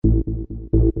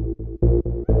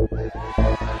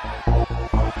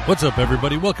What's up,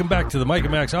 everybody? Welcome back to the Mike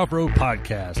and Max Off-Road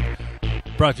Podcast.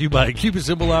 Brought to you by Keep It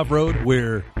Simple Off-Road,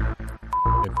 where...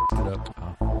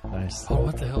 Oh, nice. Oh,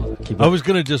 what the hell? I was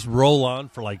going to just roll on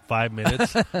for like 5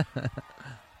 minutes. I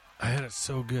had it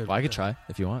so good. Well, I could try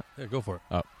if you want. Yeah, go for it.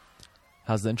 Oh.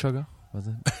 How's the intro go? Was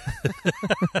it?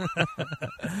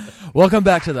 Welcome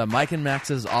back to the Mike and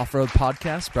Max's Off-Road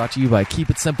Podcast, brought to you by Keep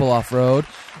It Simple Off-Road,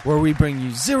 where we bring you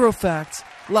zero facts,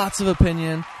 lots of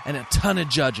opinion, and a ton of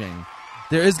judging.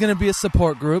 There is going to be a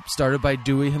support group started by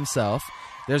Dewey himself.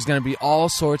 There's going to be all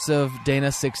sorts of Dana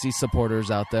 60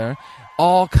 supporters out there.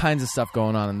 All kinds of stuff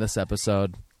going on in this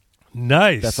episode.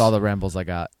 Nice. That's all the rambles I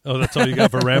got. Oh, that's all you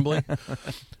got for rambling?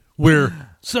 Where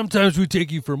sometimes we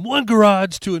take you from one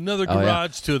garage to another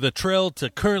garage to the trail to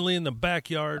currently in the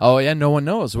backyard. Oh, yeah, no one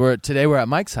knows. Today we're at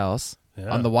Mike's house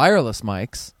on the wireless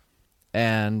mics,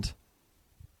 and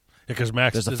because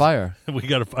Max there's a fire. We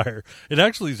got a fire. It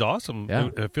actually is awesome. Yeah.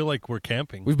 I feel like we're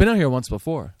camping. We've been out here once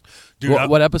before. Dude,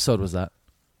 what episode was that?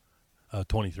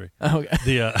 23. Okay.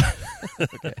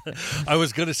 Okay. I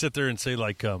was going to sit there and say,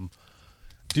 like,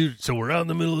 dude, so we're out in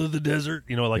the middle of the desert.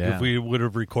 You know, like if we would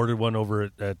have recorded one over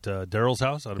at Daryl's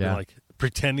house, I'd have been like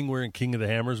pretending we're in King of the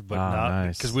Hammers, but not.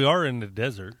 Because we are in the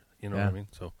desert. You know what I mean?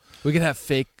 So we could have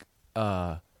fake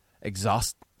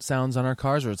exhaust sounds on our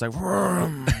cars where it's like,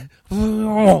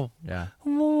 yeah.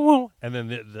 And then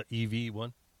the EV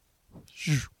one.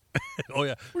 Oh,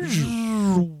 yeah.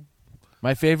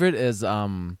 My favorite is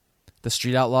the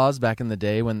Street Outlaws back in the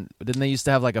day. Didn't they used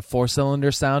to have like a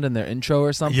 4-cylinder sound in their intro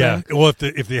or something? Yeah. Well,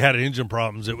 if they had engine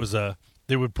problems, it was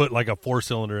they would put like a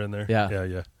 4-cylinder in there.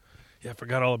 Yeah. Yeah, I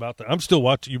forgot all about that. I'm still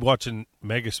watching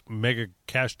Mega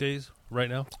Cash Days right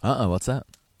now? What's that?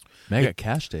 Mega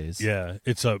Cash Days. Yeah,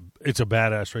 it's a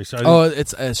badass race.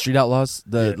 It's Street Outlaws.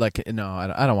 I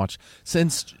don't watch.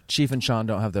 Since Chief and Sean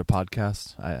don't have their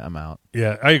podcast, I'm out.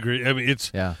 Yeah, I agree. I mean,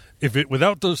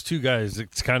 without those two guys,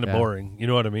 it's kind of boring. You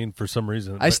know what I mean? For some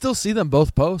reason, I still see them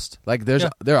both post. Like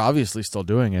they're obviously still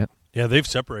doing it. Yeah, they've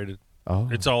separated. Oh,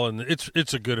 it's all in.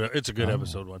 It's a good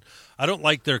episode one. I don't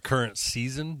like their current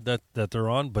season that they're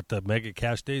on, but the Mega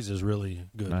Cash Days is really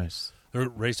good. Nice. They're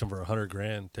racing for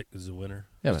 $100,000. Is the winner.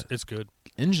 Yeah, it's good.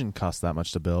 Engine costs that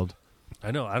much to build.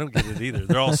 I know. I don't get it either.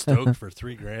 They're all stoked for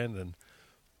 $3,000, and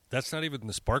that's not even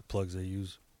the spark plugs they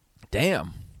use.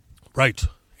 Damn. Right.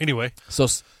 Anyway, so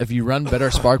if you run better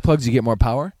spark plugs, you get more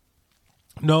power.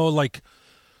 No,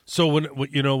 so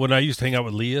when I used to hang out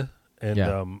with Leah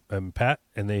and Pat,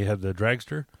 and they had the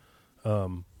dragster.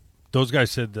 Those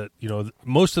guys said that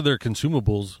most of their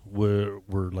consumables were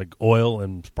like oil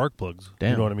and spark plugs.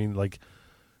 Damn. You know what I mean? Like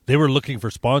they were looking for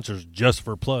sponsors just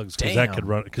for plugs because that could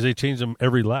run because they change them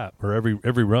every lap or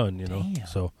every run. Damn.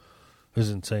 So it was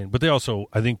insane. But they also,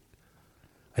 I think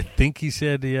he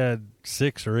said he had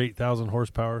 6,000 or 8,000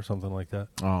 horsepower, something like that.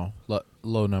 Oh,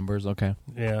 low numbers. Okay.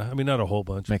 Yeah, I mean not a whole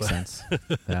bunch. Makes sense.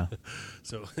 Yeah.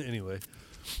 So anyway,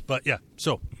 but yeah.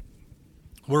 So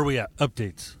where are we at?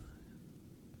 Updates.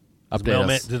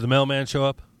 Did the mailman show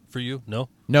up for you? No?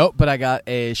 Nope, but I got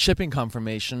a shipping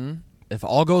confirmation. If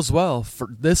all goes well, for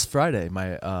this Friday,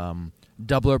 my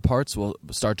doubler parts will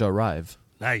start to arrive.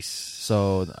 Nice.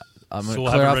 So I'm going to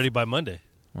we'll have it ready by Monday.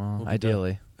 Well,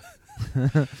 ideally.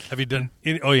 Have you done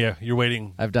oh, yeah, you're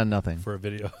waiting. I've done nothing. For a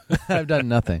video. I've done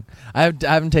nothing. I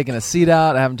haven't taken a seat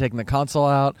out. I haven't taken the console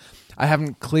out. I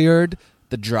haven't cleared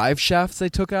the drive shafts they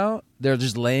took out. They're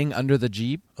just laying under the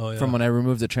Jeep from when I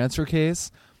removed the transfer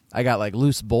case. I got like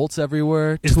loose bolts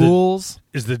everywhere, tools.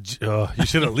 You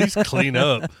should at least clean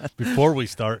up before we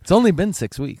start. It's only been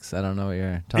 6 weeks. I don't know what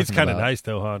you're talking about. It's kind of nice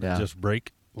though, huh? To just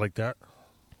break like that.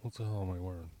 What the hell am I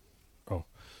wearing? Oh,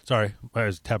 sorry. I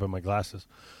was tapping my glasses.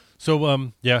 So,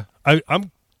 I'm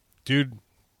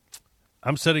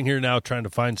sitting here now trying to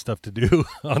find stuff to do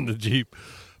on the Jeep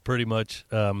pretty much.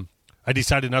 I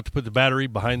decided not to put the battery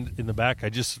in the back.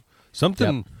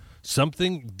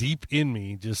 Something deep in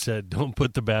me just said, don't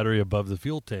put the battery above the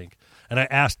fuel tank. And I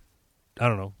asked,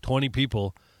 20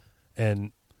 people,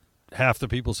 and half the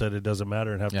people said it doesn't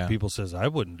matter, and half the people says I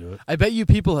wouldn't do it. I bet you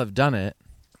people have done it.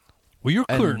 Well, you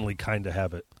currently kind of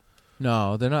have it.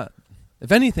 No, they're not.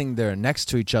 If anything, they're next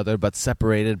to each other, but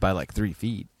separated by like 3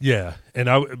 feet. Yeah, and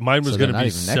mine was going to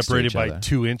be separated by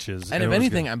 2 inches. And if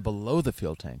anything, I'm below the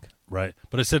fuel tank. Right,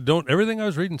 but I said everything I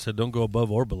was reading said don't go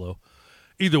above or below.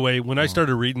 Either way, when I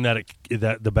started reading that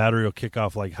the battery will kick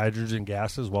off like hydrogen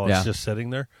gases while it's just sitting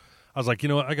there, I was like, you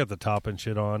know what? I got the top and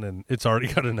shit on, and it's already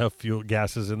got enough fuel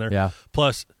gases in there. Yeah.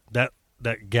 Plus, that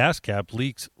gas cap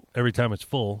leaks every time it's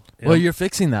full. Well, you're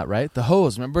fixing that, right? The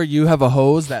hose. Remember, you have a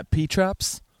hose that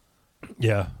P-traps?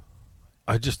 Yeah.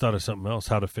 I just thought of something else,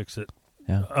 how to fix it.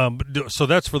 Yeah. So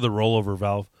that's for the rollover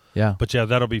valve. Yeah. But yeah,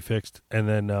 that'll be fixed. And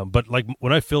then, but like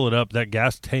when I fill it up, that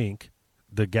gas tank,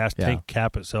 the gas tank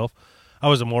cap itself, I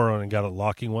was a moron and got a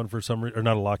locking one for some reason, or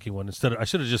not a locking one. Instead, I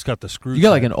should have just got the screw. You got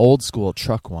like an old school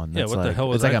truck one. That's what the hell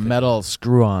was it's like a metal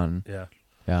screw on. Yeah.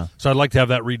 Yeah. So I'd like to have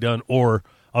that redone, or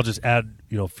I'll just add,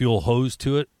 fuel hose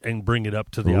to it and bring it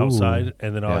up to the outside,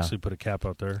 and then I'll actually put a cap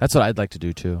out there. That's what I'd like to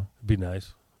do too. It'd be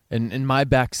nice. And in my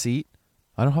back seat,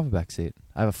 I don't have a back seat.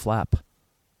 I have a flap.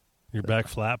 Your back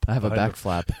flap? I have a back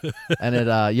flap. And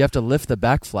you have to lift the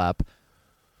back flap,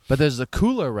 but there's a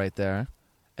cooler right there.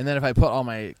 And then if I put all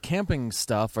my camping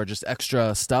stuff or just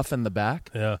extra stuff in the back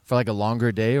for like a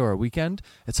longer day or a weekend,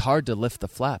 it's hard to lift the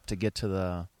flap to get to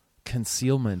the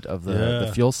concealment of the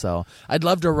fuel cell. I'd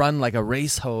love to run like a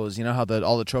race hose. You know how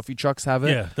all the trophy trucks have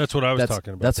it? Yeah, that's what I was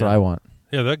talking about. That's what I want.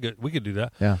 Yeah, that good. We could do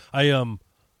that. Yeah.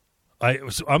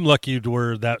 I'm lucky to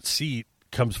where that seat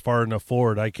comes far enough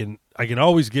forward. I can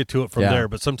always get to it from there,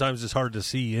 but sometimes it's hard to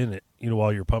see in it,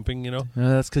 while you're pumping, No,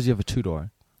 that's because you have a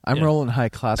 2-door. I'm rolling high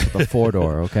class with a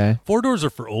 4-door, okay? 4-doors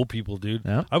are for old people, dude.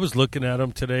 Yeah. I was looking at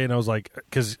them today, and I was like,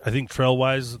 because I think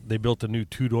Trailwise, they built a new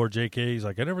 2-door JK. He's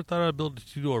like, I never thought I'd build a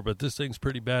 2-door, but this thing's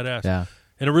pretty badass. Yeah.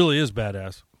 And it really is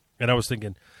badass. And I was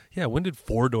thinking, when did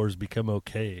 4-doors become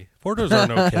okay? 4-doors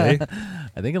aren't okay.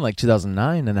 I think in like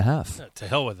 2009 and a half. Yeah, to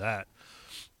hell with that.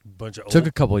 Bunch of Took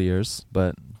a couple years,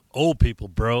 but... Old people,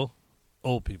 bro.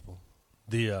 Old people.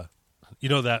 The,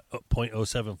 that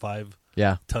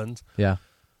 0.075 tons? Yeah.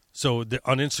 So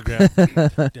on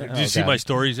Instagram, did you see my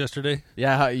stories yesterday?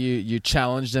 Yeah, how you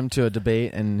challenged him to a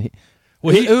debate, and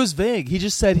it was vague. He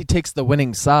just said he takes the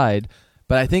winning side,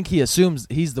 but I think he assumes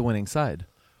he's the winning side.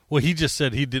 Well, he just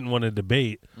said he didn't want to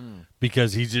debate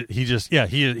because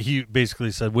he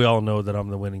basically said we all know that I'm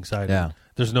the winning side. Yeah,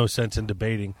 there's no sense in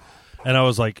debating, and I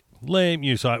was like, lame.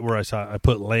 You saw it where I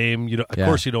put lame. Of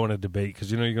course you don't want to debate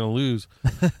because you're going to lose,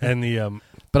 and the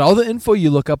But all the info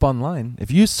you look up online, if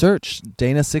you search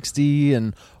Dana 60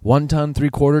 and 1 ton,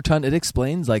 3/4 ton, it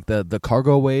explains like the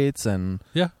cargo weights and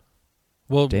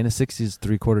well, Dana 60's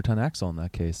 3/4 ton axle in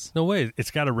that case. No way,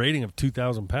 it's got a rating of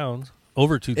 2,000 pounds,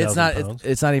 over 2,000 pounds.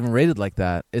 It's not even rated like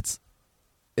that. It's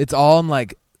all in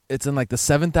like the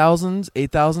 7,000s,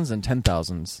 8,000s, and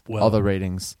 10,000s. Well, all the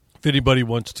ratings. If anybody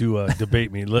wants to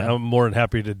debate me, I'm more than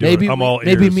happy to do it. I'm all ears.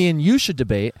 Maybe me and you should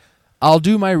debate. I'll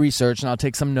do my research and I'll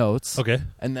take some notes. Okay.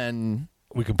 And then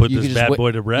we can put this bad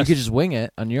boy to rest. You could just wing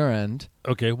it on your end.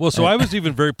 Okay. Well, so I was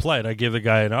even very polite. I gave the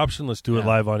guy an option. Let's do it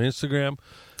live on Instagram.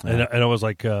 And I was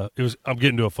like, I'm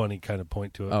getting to a funny kind of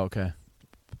point to it. Oh, okay.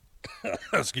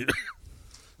 Excuse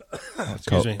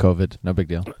me. COVID, no big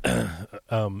deal.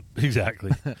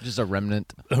 Exactly. Just a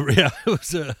remnant. Yeah. It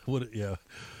was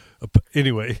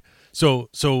anyway, so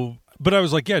but I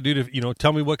was like, yeah, dude, if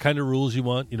tell me what kind of rules you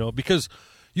want, because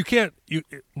you can't.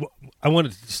 I want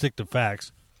to stick to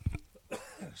facts.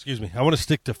 Excuse me. I want to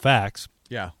stick to facts.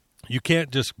 Yeah. You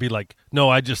can't just be like, no,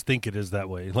 I just think it is that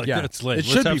way. Like that's lame.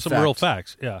 Let's have some real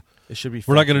facts. Yeah. It should be.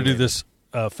 We're not going to do this.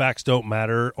 Facts don't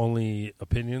matter. Only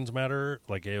opinions matter,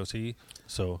 like AOC.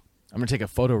 So I'm going to take a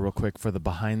photo real quick for the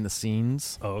behind the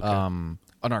scenes. Oh, okay.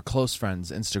 On our close friends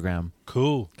Instagram.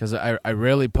 Cool. Because I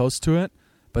rarely post to it,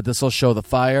 but this will show the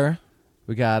fire.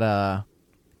 We got a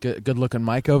good looking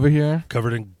mic over here,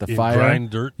 covered in fire.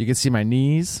 Grind dirt. You can see my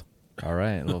knees. All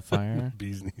right, a little fire.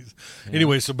 Bees knees. Yeah.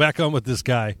 Anyway, so back on with this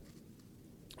guy.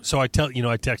 So I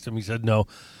text him. He said no.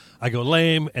 I go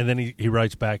lame, and then he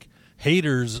writes back,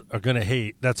 haters are gonna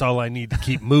hate. That's all I need to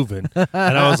keep moving. And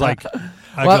I was like,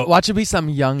 watch it be some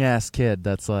young ass kid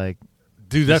that's like,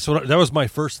 dude. That was my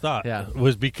first thought. Yeah,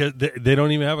 was because they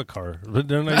don't even have a car.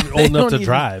 They're not even old enough to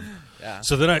drive. Yeah.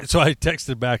 So I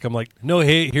texted back. I'm like, no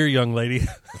hate here, young lady.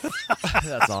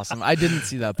 That's awesome. I didn't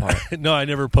see that part. No, I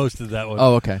never posted that one.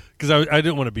 Oh, okay. Because I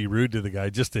didn't want to be rude to the guy,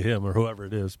 just to him or whoever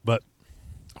it is. But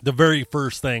the very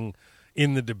first thing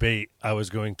in the debate I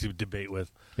was going to debate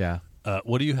with. Yeah.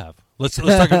 What do you have? Let's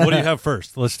talk. What do you have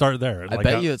first? Let's start there. I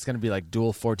bet you it's going to be like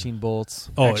dual 14 bolts,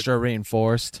 extra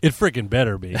reinforced. It freaking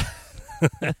better be.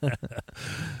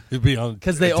 It'd be on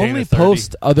because they only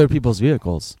post other people's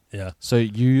vehicles. Yeah. So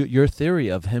your theory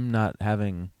of him not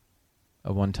having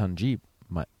a 1-ton Jeep,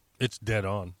 it's dead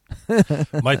on.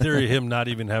 My theory of him not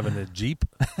even having a Jeep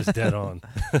is dead on.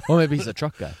 Well, maybe he's a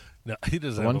truck guy. No, he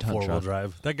doesn't have a 4-wheel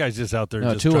drive. That guy's just out there.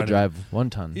 No, just 2-wheel drive, 1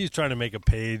 ton. He's trying to make a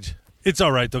page. It's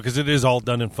all right though because it is all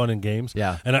done in fun and games.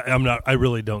 Yeah. And I'm not. I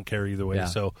really don't care either way. Yeah.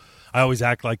 So I always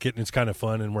act like it, and it's kind of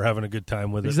fun, and we're having a good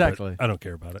time with it. Exactly. But I don't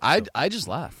care about it. I just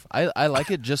laugh. I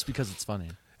like it just because it's funny.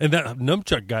 And that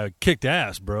nunchuck guy kicked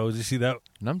ass, bro. Did you see that?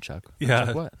 Nunchuck? Yeah.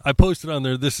 Nunchuck what? I posted on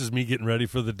there, this is me getting ready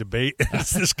for the debate.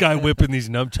 It's this guy whipping these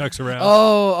nunchucks around.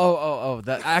 Oh.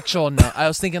 The actual I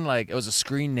was thinking like it was a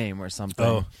screen name or something.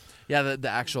 Oh. Yeah, the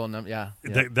actual yeah.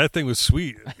 That thing was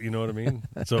sweet. You know what I mean?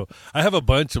 So I have a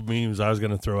bunch of memes I was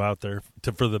going to throw out there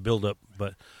for the build-up,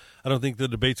 but I don't think the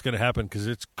debate's going to happen because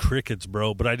it's crickets,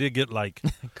 bro. But I did get like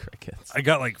crickets. I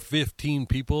got like 15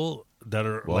 people that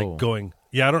are Whoa. like going,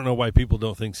 yeah, I don't know why people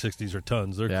don't think 60s are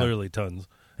tons. They're Yeah. clearly tons.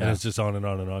 And Yeah. it's just on and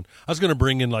on and on. I was going to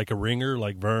bring in like a ringer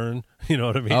like Vern. You know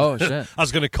what I mean? Oh, shit. I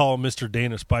was going to call Mr.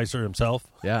 Dana Spicer himself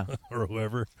Yeah. or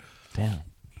whoever. Damn.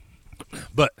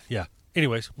 But, yeah.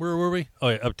 Anyways, where were we? Oh,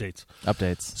 yeah, updates.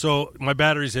 So my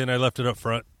battery's in. I left it up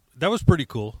front. That was pretty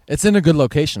cool. It's in a good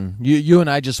location. You and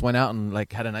I just went out and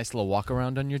like had a nice little walk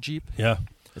around on your Jeep. Yeah.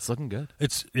 It's looking good.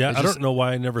 I don't know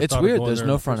why I never It's thought weird. of going There's there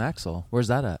no in the front first- axle. Where's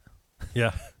that at?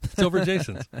 Yeah. It's over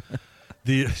Jason's.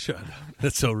 Shut up.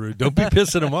 That's so rude. Don't be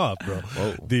pissing him off, bro.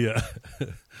 Whoa.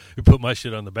 You put my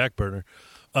shit on the back burner.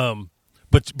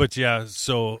 But yeah,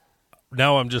 so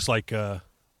now I'm just like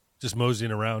just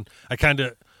moseying around.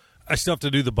 I still have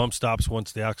to do the bump stops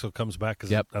once the axle comes back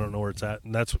because Yep. I don't know where it's at.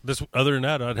 And that's this. Other than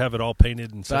that, I'd have it all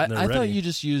painted and sitting But there I ready. thought you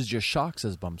just used your shocks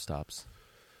as bump stops.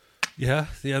 Yeah,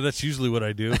 that's usually what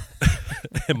I do,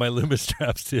 and my limit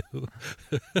straps too.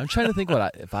 I'm trying to think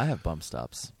if I have bump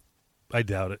stops. I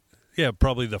doubt it. Yeah,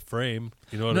 probably the frame.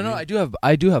 You know what I mean? No,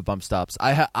 I do have bump stops.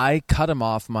 I cut them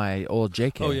off my old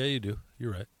JK. Oh yeah, you do.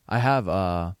 You're right. I have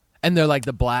and they're like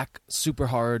the black super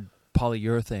hard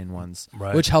polyurethane ones,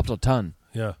 Right. which helped a ton.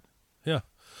 Yeah.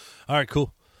 All right,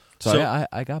 cool. So yeah,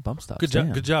 I got bump stops. Good job,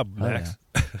 Damn. good job, Oh, Max.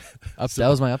 yeah. That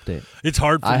was my update. It's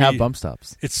hard for I me. have bump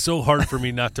stops. It's so hard for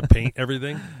me not to paint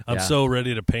everything. I'm Yeah. so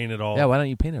ready to paint it all. Yeah, why don't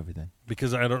you paint everything?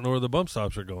 Because I don't know where the bump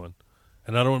stops are going,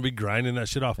 and I don't want to be grinding that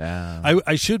shit off. Yeah.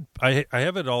 I should. I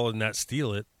have it all in that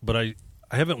steel it, but I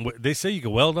haven't. They say you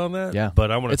can weld on that. Yeah,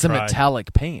 but I want to. It's try. a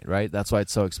metallic paint, right? That's why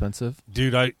it's so expensive.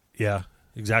 Dude. Yeah,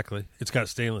 exactly. It's got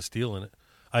stainless steel in it.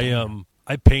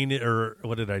 I painted, or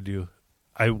what did I do?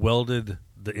 I welded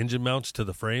the engine mounts to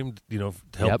the frame, to help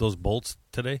Yep. those bolts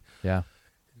today. Yeah.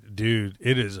 Dude,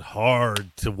 it is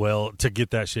hard to get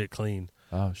that shit clean.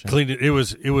 Oh shit. Cleaned it. It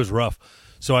was rough.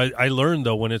 So I learned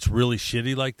though when it's really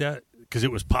shitty like that, because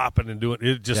it was popping and doing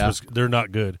it. Just was. They're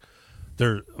not good.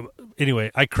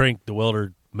 Anyway. I cranked the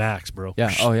welder max, bro.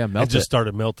 Yeah. Oh yeah. Melt it just it.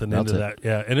 started melting Melt into it. that.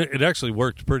 Yeah, and it actually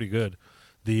worked pretty good.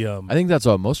 I think that's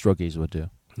what most rookies would do.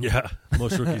 Yeah,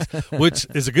 most rookies, which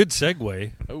is a good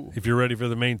segue. Oh. If you're ready for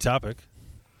the main topic,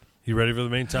 you ready for the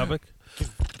main topic?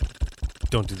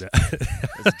 Don't do that.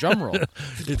 It's a drum roll.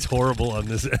 It's horrible on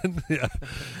this end. Yeah,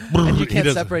 And you He can't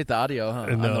doesn't- separate the audio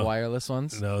on the No. wireless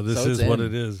ones. No, this So it's is what in.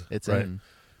 it is. It's right. in.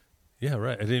 Yeah,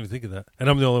 right. I didn't even think of that. And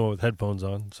I'm the only one with headphones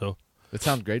on. So, It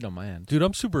sounds great on my end. dude,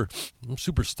 I'm super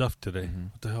stuffed today. Mm-hmm.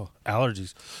 What the hell?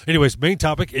 Allergies. Anyways, main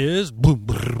topic is boom.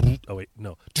 Oh wait,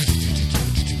 no.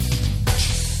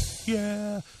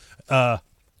 Yeah.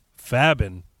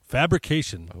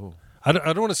 Fabrication. Oh. I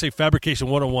don't want to say fabrication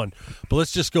 101, but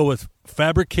let's just go with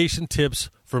fabrication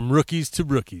tips from rookies to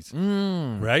rookies.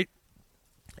 Right?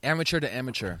 Amateur to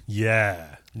amateur.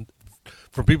 Yeah.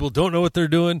 From people who don't know what they're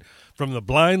doing, from the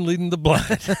blind leading the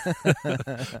blind.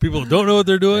 People who don't know what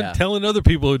they're doing, Yeah. telling other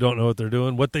people who don't know what they're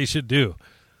doing what they should do.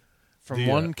 From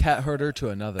one cat herder to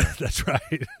another. That's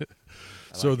right.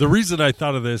 So the reason I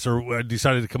thought of this, or I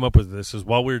decided to come up with this, is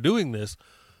while we were doing this,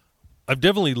 I've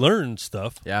definitely learned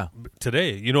stuff Yeah.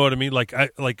 today. You know what I mean? Like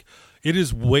it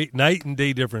is night and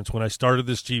day difference when I started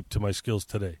this Jeep to my skills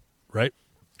today, right?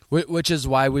 Which is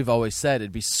why we've always said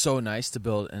it'd be so nice to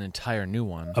build an entire new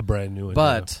one. A brand new one.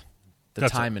 But the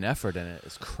That's time and effort in it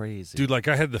is crazy. dude, like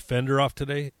I had the fender off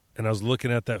today, and I was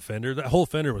looking at that fender. That whole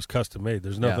fender was custom made.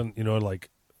 There's nothing, like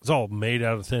it's all made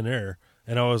out of thin air.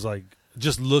 And I was like,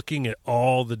 just looking at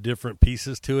all the different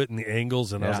pieces to it and the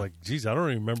angles, and I was Yeah. like, geez, I don't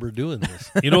even remember doing this.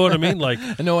 You know what I mean? Like,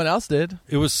 And no one else did.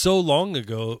 it was so long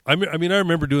ago. I mean, I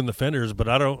remember doing the fenders, but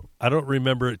I don't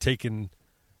remember it taking,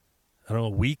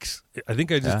 weeks. I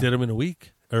think I just Yeah. did them in a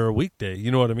week or a weekday.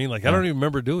 You know what I mean? Like, I don't even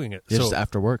remember doing it. Just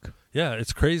after work. Yeah,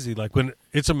 it's crazy. Like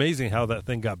it's amazing how that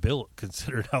thing got built,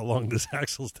 considering how long this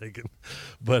axle's taken.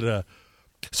 But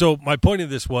so my point of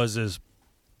this is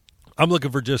I'm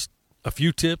looking for just a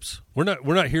few tips. We're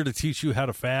not here to teach you how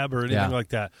to fab or anything like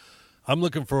that. I'm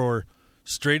looking for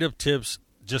straight up tips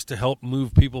just to help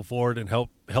move people forward and help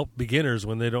beginners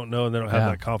when they don't know and they don't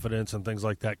have that confidence and things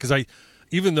like that. Because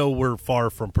even though we're far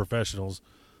from professionals,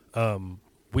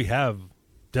 we have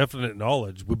definite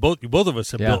knowledge. You both of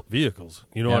us have built vehicles.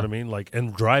 You know what I mean? Like,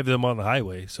 and drive them on the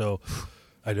highway. So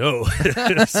I know.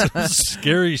 It's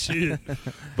scary shit.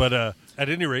 But at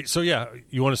any rate, so yeah,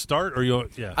 you want to start or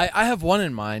yeah? I have one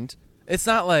in mind. It's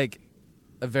not like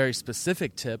a very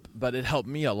specific tip, but it helped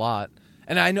me a lot.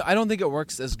 And I don't think it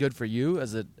works as good for you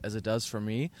as it does for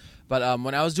me. But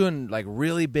when I was doing like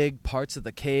really big parts of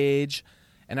the cage,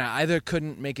 and I either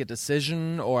couldn't make a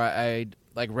decision or I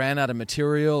like ran out of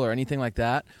material or anything like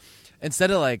that, instead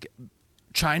of like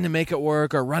trying to make it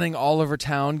work or running all over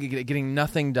town getting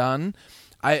nothing done,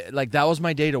 that was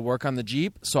my day to work on the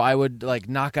Jeep. So I would like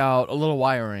knock out a little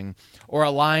wiring or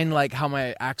align like how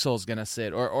my axle is gonna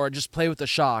sit, or just play with the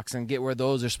shocks and get where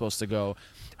those are supposed to go.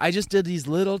 I just did these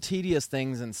little tedious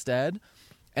things instead,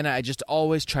 and I just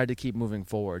always tried to keep moving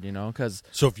forward. Because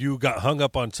so if you got hung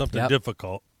up on something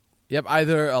difficult,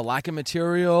 either a lack of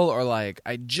material or like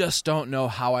I just don't know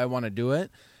how I want to do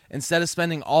it. Instead of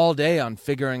spending all day on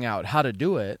figuring out how to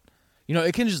do it,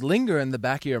 it can just linger in the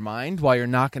back of your mind while you're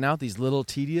knocking out these little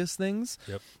tedious things.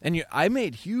 Yep. And I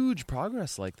made huge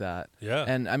progress like that. Yeah.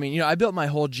 And I mean, I built my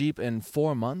whole Jeep in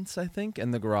 4 months, I think,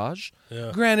 in the garage.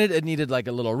 Yeah. Granted, it needed like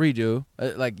a little redo,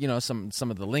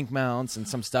 some of the link mounts and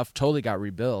some stuff totally got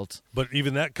rebuilt. But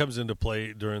even that comes into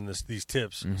play during these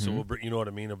tips. Mm-hmm. So you know what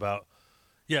I mean about.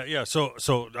 Yeah. So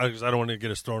I don't want to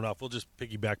get us thrown off. We'll just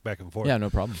piggyback back and forth. Yeah, no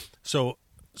problem.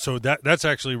 So that's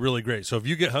actually really great. So if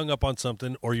you get hung up on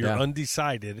something or you're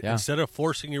undecided, instead of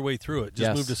forcing your way through it,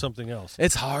 just move to something else.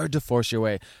 It's hard to force your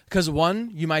way because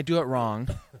one, you might do it wrong.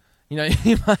 You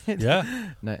might.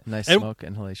 Yeah. Nice smoke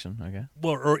inhalation. Okay.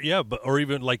 Well, or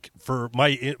even like for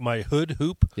my hood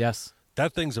hoop. Yes.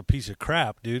 That thing's a piece of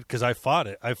crap, dude. Because I fought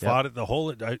it. I fought it the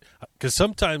whole. Because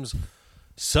sometimes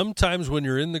when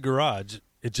you're in the garage,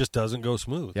 it just doesn't go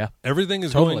smooth. Yeah. Everything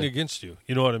is going against you.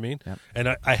 You know what I mean? Yep.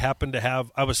 And I happened to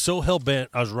have, I was so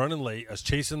hell-bent, I was running late, I was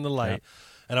chasing the light,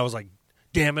 and I was like,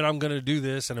 damn it, I'm going to do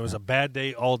this, and it was a bad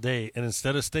day all day, and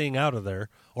instead of staying out of there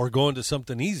or going to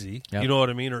something easy, you know what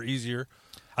I mean, or easier,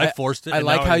 I forced it. I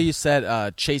like how you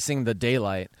said chasing the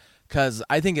daylight, because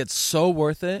I think it's so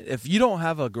worth it. If you don't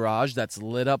have a garage that's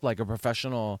lit up like a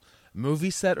professional movie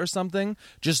set or something,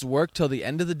 just work till the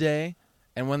end of the day.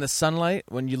 And when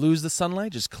you lose the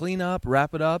sunlight, just clean up,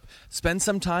 wrap it up, spend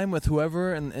some time with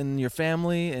whoever in your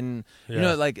family. And,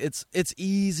 it's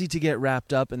easy to get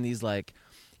wrapped up in these, 12,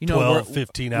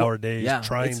 15-hour days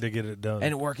trying to get it done.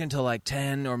 And work until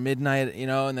 10 or midnight,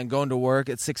 and then going to work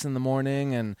at 6 in the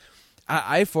morning. And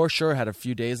I for sure had a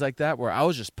few days like that where I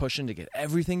was just pushing to get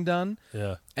everything done.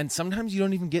 Yeah. And sometimes you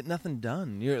don't even get nothing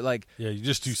done. You're like... Yeah, you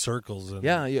just do circles. And,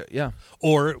 yeah.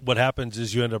 Or what happens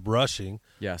is you end up rushing.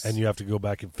 Yes. And you have to go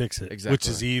back and fix it. Exactly. Which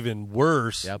is even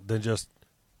worse than just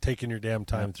taking your damn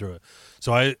time through it.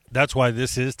 So that's why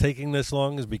this is taking this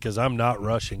long, is because I'm not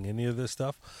rushing any of this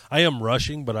stuff. I am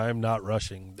rushing, but I am not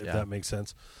rushing, if that makes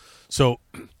sense. So,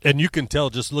 and you can tell,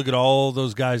 just look at all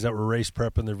those guys that were race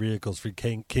prepping their vehicles for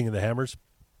King of the Hammers.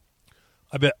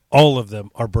 I bet all of them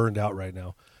are burned out right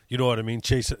now. You know what I mean?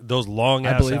 Chasing those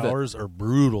long-ass hours are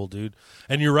brutal, dude.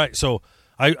 And you're right. So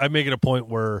I make it a point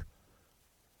where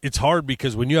it's hard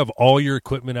because when you have all your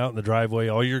equipment out in the driveway,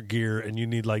 all your gear, and you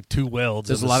need 2 welds,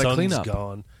 there's and a lot the of sun's cleanup.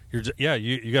 Gone.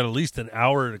 You got at least an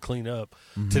hour to clean up.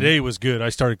 Mm-hmm. Today was good. I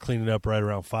started cleaning up right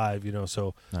around 5,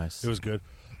 so nice. It was good.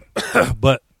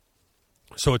 But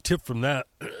so a tip from that,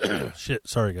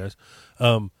 sorry guys.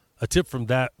 A tip from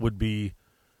that would be,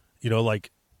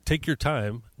 take your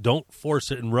time. Don't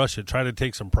force it and rush it. Try to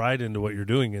take some pride into what you're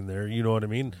doing in there. You know what I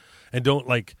mean? And don't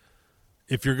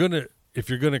if you're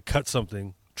gonna cut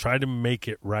something, try to make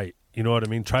it right. You know what I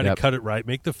mean? Try to cut it right.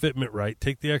 Make the fitment right.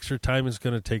 Take the extra time it's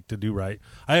going to take to do right.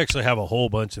 I actually have a whole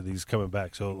bunch of these coming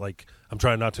back, so I'm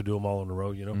trying not to do them all in a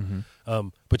row. Mm-hmm.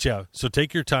 But yeah, so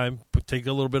take your time, take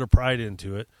a little bit of pride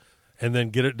into it, and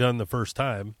then get it done the first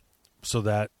time, so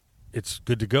that it's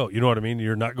good to go. You know what I mean?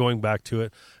 You're not going back to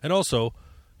it, and also,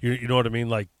 you know what I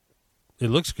mean? It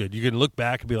looks good. You can look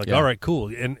back and be like, all right, cool,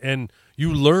 and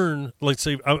you learn. Let's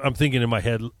say I'm thinking in my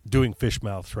head doing fish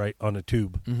mouths right on a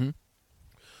tube. Mm-hmm.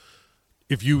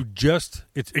 If you just,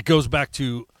 it goes back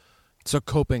to... So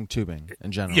coping tubing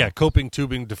in general. Yeah, coping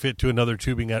tubing to fit to another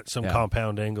tubing at some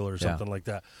compound angle or something like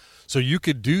that. So you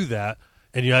could do that,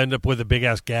 and you end up with a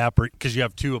big-ass gap because you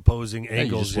have 2 opposing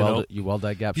angles. You weld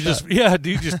that gap shut.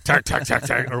 Just tack, tack, tack,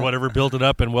 tack, or whatever, build it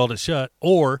up and weld it shut.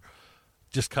 Or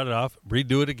just cut it off,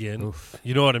 redo it again. Oof.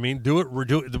 You know what I mean?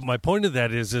 Redo it. My point of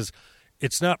that is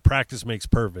it's not practice makes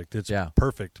perfect. It's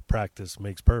perfect practice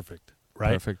makes perfect.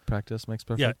 Right? Perfect practice makes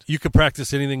perfect. Yeah, you could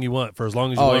practice anything you want for as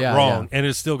long as you went wrong, and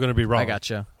it's still going to be wrong. I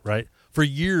gotcha. Right? For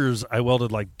years, I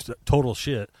welded total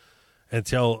shit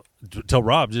until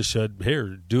Rob just said,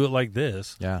 "Here, do it like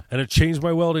this." Yeah, and it changed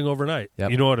my welding overnight. Yep.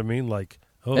 You know what I mean?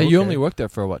 Oh, yeah, you only worked there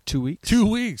for what, 2 weeks? 2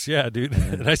 weeks, yeah, dude.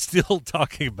 And I'm still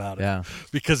talking about it. Yeah.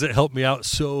 Because it helped me out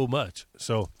so much.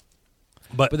 So,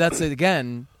 but that's it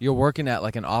again. You're working at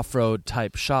like an off-road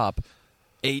type shop,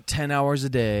 8-10 hours a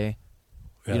day.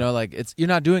 Yeah. You know, like you're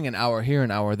not doing an hour here,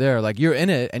 an hour there. Like you're in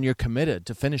it and you're committed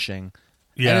to finishing.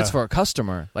 Yeah. And it's for a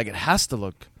customer. Like it has to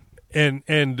look. And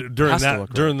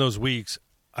during those weeks,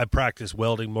 I practiced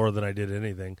welding more than I did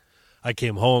anything. I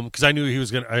came home because I knew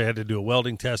I had to do a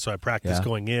welding test, so I practiced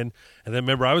going in. And then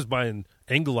remember, I was buying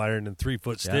angle iron and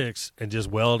 3-foot sticks and just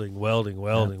welding.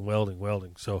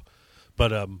 So,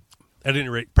 but at any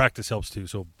rate, practice helps too.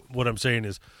 So what I'm saying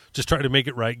is just try to make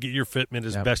it right. Get your fitment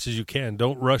as best as you can.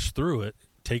 Don't rush through it.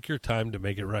 Take your time to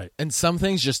make it right. And some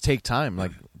things just take time,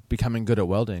 like becoming good at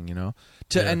welding, you know.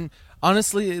 And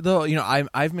honestly, though, you know,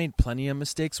 I've made plenty of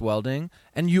mistakes welding,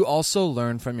 and you also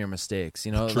learn from your mistakes,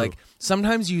 you know. True. Like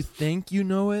sometimes you think you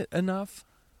know it enough,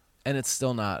 and it's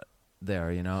still not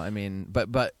there, you know. I mean,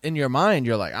 but in your mind,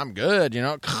 you're like, I'm good, you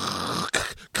know.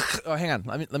 Oh, hang on,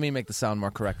 let me make the sound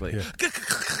more correctly. Yeah.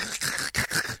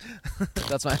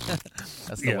 That's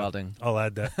the welding. I'll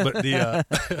add that.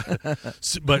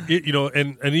 But you know,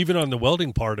 and even on the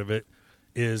welding part of it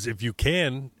is if you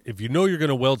know you're going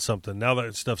to weld something, now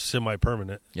that stuff's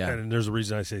semi-permanent, and there's a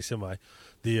reason I say semi,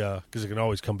 because it can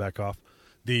always come back off.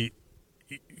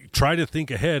 Try to think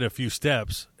ahead a few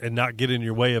steps and not get in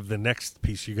your way of the next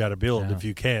piece you got to build if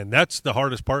you can. That's the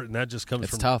hardest part, and that just comes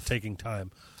from taking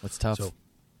time. It's tough. So,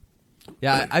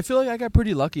 yeah, I feel like I got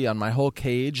pretty lucky on my whole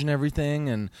cage and everything,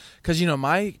 and because you know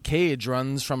my cage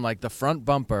runs from like the front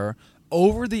bumper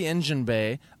over the engine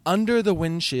bay, under the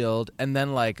windshield, and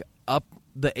then like up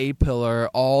the A-pillar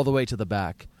all the way to the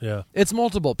back. Yeah, it's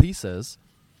multiple pieces.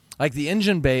 Like the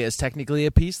engine bay is technically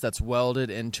a piece that's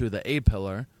welded into the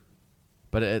A-pillar,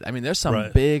 but there's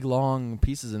some big long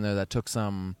pieces in there that took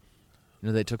some, you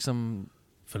know, they took some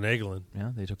finagling.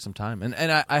 Yeah, they took some time,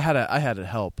 and I had to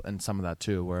help in some of that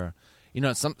too, where. You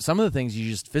know, some of the things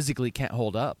you just physically can't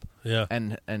hold up. Yeah.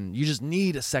 And you just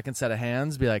need a second set of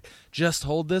hands. Be like, just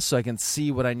hold this so I can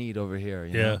see what I need over here.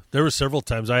 You know? There were several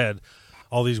times I had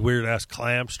all these weird-ass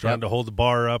clamps trying to hold the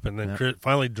bar up, and then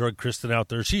finally drug Kristen out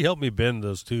there. She helped me bend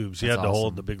those tubes. She had to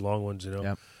hold the big, long ones, you know.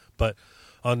 Yep. But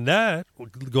on that,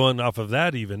 going off of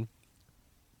that even,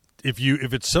 if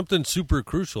it's something super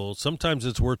crucial, sometimes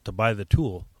it's worth to buy the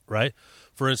tool, right?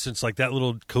 For instance, like that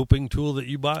little coping tool that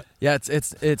you bought. Yeah,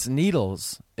 it's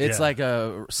needles. It's like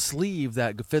a sleeve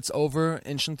that fits over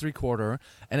 1 3/4 inches,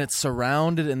 and it's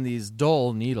surrounded in these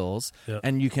dull needles. Yep.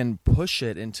 And you can push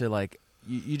it into like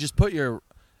you just put your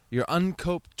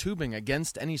uncoped tubing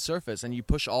against any surface, and you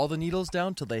push all the needles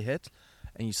down till they hit,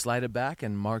 and you slide it back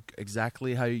and mark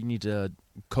exactly how you need to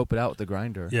cope it out with the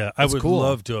grinder. Yeah, I would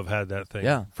love to have had that thing.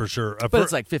 Yeah, for sure. But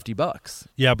it's like $50.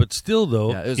 Yeah, but still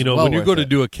though, you know, when you go to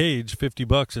do a cage,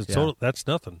 $50, it's total. That's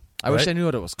nothing. I wish I knew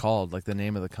what it was called, like the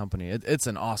name of the company. It's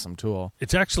an awesome tool.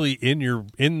 It's actually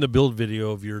in the build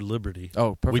video of your Liberty.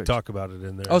 Oh, perfect. We talk about it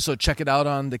in there. Oh, so check it out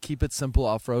on the Keep It Simple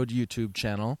Off-Road YouTube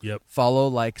channel. Yep. Follow,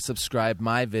 like, subscribe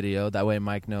my video. That way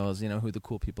Mike knows, you know, who the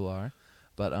cool people are.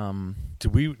 But do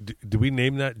we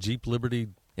name that Jeep Liberty?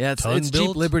 Yeah, it's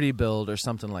Jeep Liberty Build or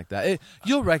something like that.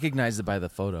 You'll recognize it by the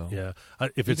photo. Yeah.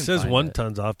 If it says 1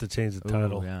 tons, I'll have to change the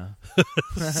title. Yeah.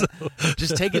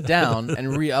 Just take it down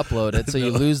and re-upload it so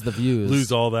you lose the views.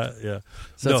 Lose all that, yeah.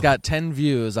 So it's got 10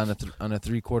 views on a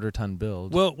 3/4 ton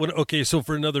build. Well, so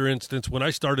for another instance, when I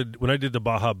did the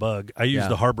Baja Bug, I used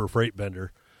the Harbor Freight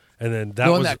Bender. And then that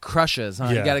one that crushes, huh?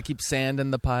 Yeah. You got to keep sand in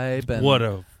the pipe. And what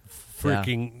a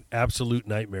freaking absolute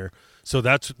nightmare. So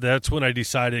that's when I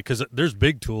decided, because there's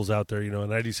big tools out there, you know,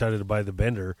 and I decided to buy the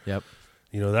bender. Yep.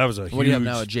 You know, that was a huge... What do you have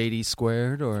now, a JD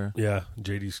squared or? Yeah,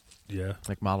 JD's, yeah.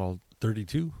 Like model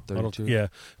 32? 32. Yeah.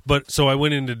 But so I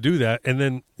went in to do that, and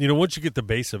then, you know, once you get the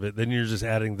base of it, then you're just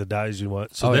adding the dies you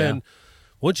want. So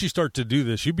once you start to do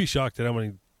this, you'd be shocked at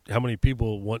how many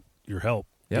people want your help.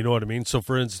 Yep. You know what I mean? So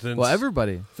for instance... Well,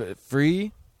 everybody.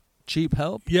 Free, cheap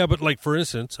help? Yeah, but like for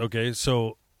instance, okay,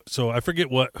 so I forget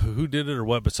who did it or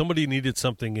what, but somebody needed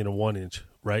something in a 1 inch,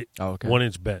 right? Oh, okay. 1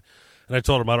 inch bent. And I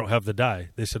told them I don't have the die.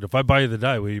 They said, if I buy you the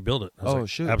die, will you build it? I was like,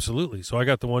 shoot. Absolutely. So I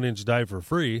got the 1 inch die for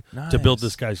free to build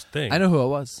this guy's thing. I know who it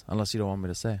was, unless you don't want me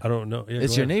to say. I don't know. Yeah,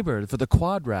 it's your neighbor for the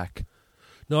quad rack.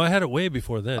 No, I had it way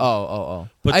before then. Oh.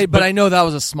 But I know that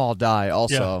was a small die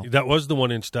also. Yeah, that was the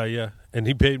 1 inch die, yeah. And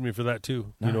he paid me for that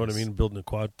too. Nice. You know what I mean? Building a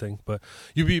quad thing. But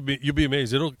you'll be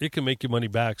amazed. It can make you money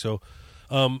back. So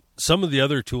some of the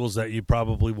other tools that you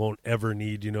probably won't ever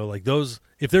need, you know, like those,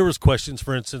 if there was questions,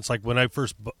 for instance, like when I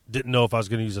first didn't know if I was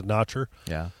going to use a notcher,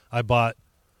 I bought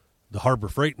the Harbor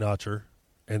Freight notcher,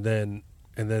 and then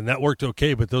And then that worked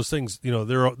okay, but those things,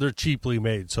 they're cheaply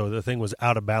made, so the thing was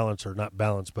out of balance, or not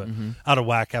balanced, but out of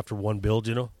whack after one build,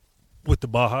 with the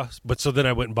Baja. But so then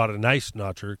I went and bought a nice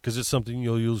notcher because it's something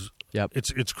you'll use. Yep.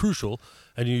 It's crucial,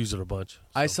 and you use it a bunch. So.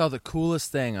 I saw the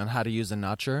coolest thing on how to use a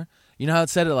notcher. You know how it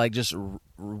said it like just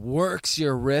works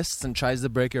your wrists and tries to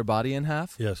break your body in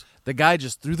half? Yes. The guy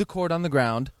just threw the cord on the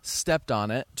ground, stepped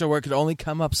on it to where it could only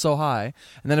come up so high,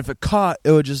 and then if it caught,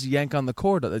 it would just yank on the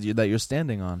cord that you're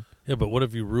standing on. Yeah, but what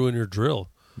if you ruin your drill?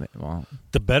 Well,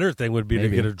 the better thing would be maybe.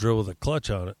 to get a drill with a clutch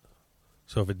on it.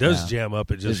 So if it does jam up,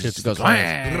 it just hits the clutch.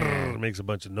 It makes a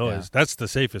bunch of noise. Yeah. That's the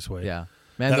safest way. Yeah.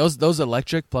 Man, those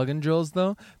electric plug-in drills,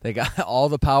 though, they got all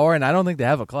the power, and I don't think they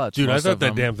have a clutch. Dude, I thought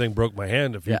that damn thing broke my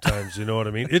hand a few times. You know what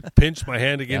I mean? It pinched my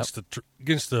hand against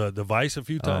the vise a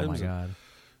few times. Oh, my God.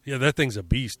 Yeah, that thing's a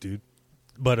beast, dude.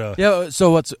 But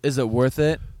so is it worth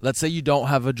it? Let's say you don't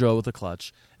have a drill with a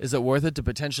clutch. Is it worth it to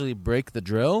potentially break the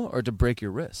drill or to break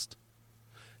your wrist?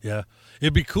 Yeah.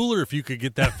 It'd be cooler if you could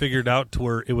get that figured out to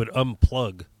where it would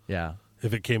unplug. Yeah.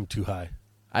 If it came too high.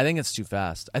 I think it's too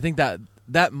fast. I think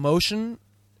that motion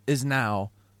is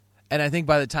now, and I think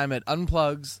by the time it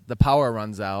unplugs, the power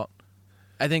runs out.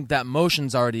 I think that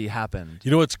motion's already happened.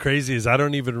 You know what's crazy is I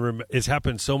don't even remember. It's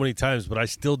happened so many times, but I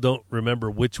still don't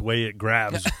remember which way it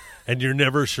grabs, and you're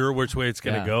never sure which way it's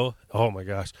going to go. Oh, my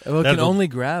gosh. Well, it can only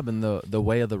grab in the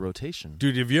way of the rotation.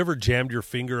 Dude, have you ever jammed your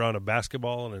finger on a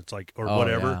basketball and it's like, or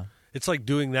whatever? Yeah. It's like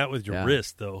doing that with your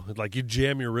wrist, though. Like you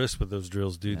jam your wrist with those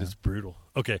drills, dude. Yeah. It's brutal.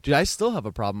 Okay. Dude, I still have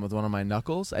a problem with one of my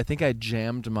knuckles. I think I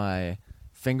jammed my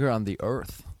finger on the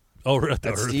earth. Oh, at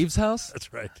earth. Steve's house?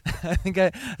 That's right. I think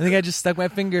I just stuck my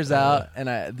fingers out,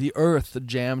 and the earth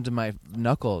jammed my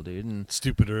knuckle, dude. And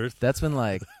stupid earth. That's been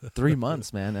like 3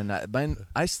 months, man, and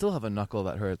I still have a knuckle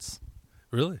that hurts.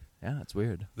 Really? Yeah, it's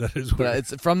weird. That is weird. But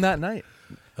it's from that night.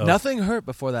 Oh. Nothing hurt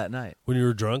before that night. When you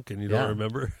were drunk and you don't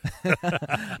remember?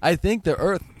 I think the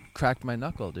earth cracked my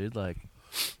knuckle, dude. Like,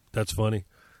 that's funny.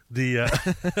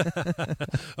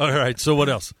 All right, so what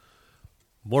else?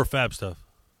 More fab stuff.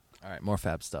 All right, more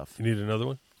fab stuff. You need another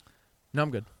one? No, I'm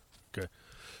good. Okay.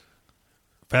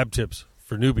 Fab tips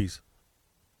for newbies.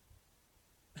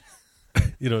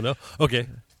 You don't know? Okay.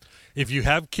 If you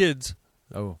have kids,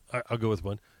 I'll go with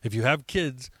one. If you have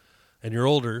kids and you're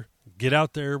older, get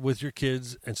out there with your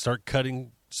kids and start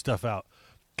cutting stuff out.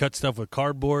 Cut stuff with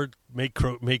cardboard, make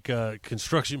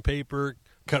construction paper,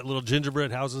 cut little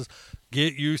gingerbread houses.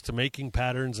 Get used to making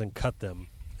patterns and cut them.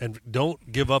 And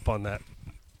don't give up on that.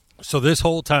 So this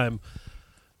whole time,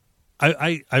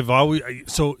 I've always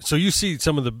so you see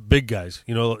some of the big guys,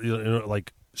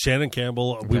 like Shannon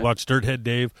Campbell. Okay. We watch Dirthead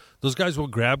Dave. Those guys will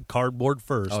grab cardboard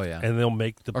first, and they'll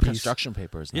make the construction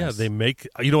papers. Nice. Yeah, they make.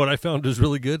 You know what I found is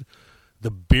really good?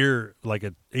 The beer, like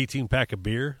an 18-pack of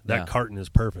beer. That carton is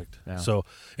perfect. Yeah. So,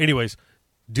 anyways,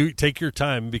 take your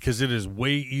time because it is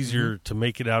way easier to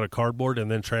make it out of cardboard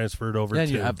and then transfer it over. Yeah,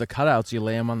 and you have the cutouts. You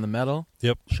lay them on the metal.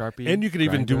 Yep, Sharpie. And you could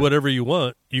even do whatever you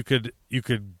want. You could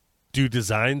do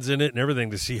designs in it and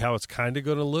everything to see how it's kind of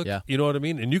going to look. Yeah. You know what I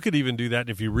mean? And you could even do that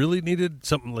if you really needed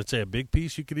something. Let's say a big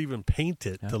piece. You could even paint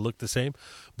it to look the same.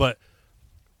 But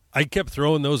I kept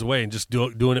throwing those away and just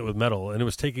doing it with metal, and it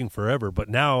was taking forever. But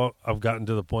now I've gotten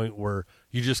to the point where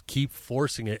you just keep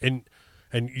forcing it, and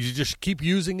you just keep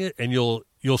using it, and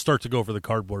you'll start to go for the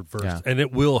cardboard first, and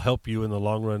it will help you in the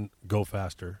long run go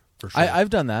faster. For sure. I've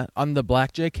done that on the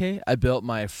Black JK. I built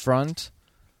my front.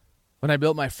 When I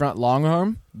built my front long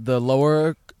arm,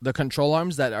 the control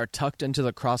arms that are tucked into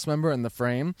the cross member in the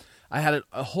frame, I had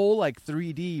a whole like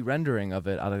 3D rendering of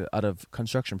it out of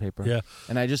construction paper. Yeah.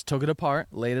 And I just took it apart,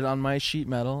 laid it on my sheet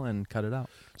metal, and cut it out.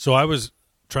 So I was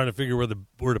trying to figure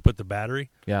where to put the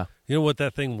battery. Yeah. You know what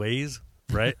that thing weighs,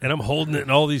 right? And I'm holding it in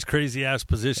all these crazy ass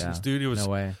positions, dude. It was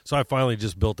no way. So I finally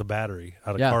just built a battery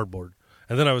out of cardboard.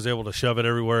 And then I was able to shove it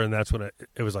everywhere, and that's when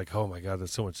it was like, oh, my God,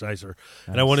 that's so much nicer. Nice.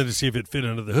 And I wanted to see if it fit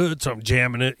under the hood, so I'm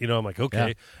jamming it. I'm like, okay.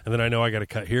 Yeah. And then I know I got to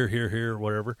cut here, or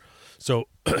whatever. So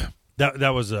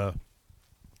that was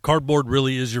cardboard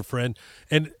really is your friend.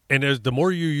 And as the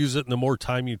more you use it and the more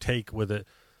time you take with it,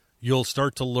 you'll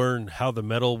start to learn how the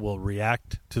metal will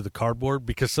react to the cardboard,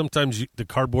 because sometimes the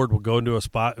cardboard will go into a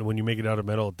spot, and when you make it out of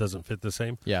metal, it doesn't fit the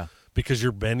same. Yeah. Because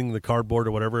you're bending the cardboard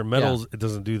or whatever. In metals, it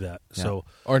doesn't do that. Yeah. So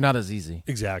or not as easy.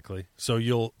 Exactly. So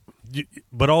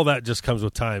but all that just comes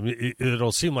with time.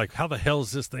 It'll seem like, how the hell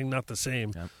is this thing not the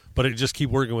same? Yep. But just keep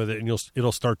working with it, and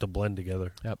it'll start to blend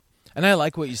together. Yep. And I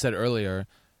like what you said earlier.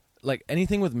 like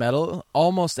anything with metal,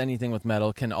 almost anything with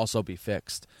metal can also be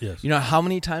fixed. Yes. You know how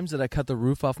many times did I cut the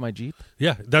roof off my Jeep?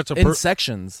 Yeah, that's in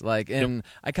sections. Like,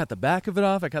 I cut the back of it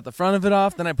off, I cut the front of it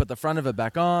off, then I put the front of it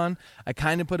back on. I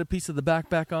kind of put a piece of the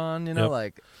back on. You know,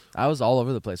 like I was all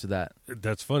over the place with that.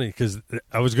 That's funny because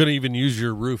I was going to even use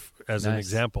your roof as an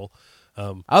example.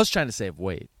 I was trying to save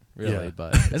weight, really,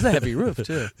 but it's a heavy roof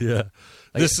too. Yeah,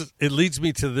 like, it leads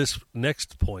me to this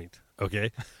next point.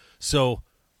 Okay, so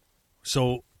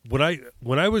when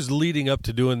I was leading up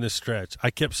to doing this stretch,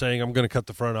 I kept saying I'm going to cut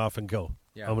the front off and go.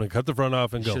 Yeah. I'm going to cut the front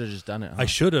off and go. Should have just done it. Huh? I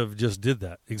should have just did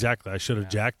that. Exactly. I should have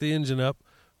jacked the engine up,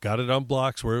 got it on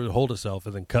blocks where it would hold itself,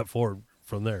 and then cut forward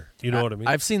from there. You know what I mean?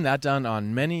 I've seen that done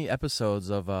on many episodes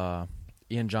of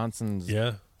Ian Johnson's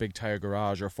Big Tire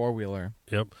Garage or Four Wheeler.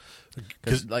 Yep.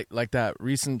 Because like that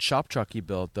recent shop truck he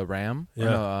built, the Ram,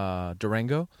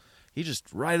 Durango, he just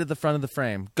right at the front of the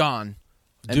frame, gone.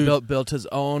 And built his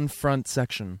own front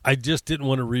section. I just didn't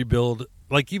want to rebuild,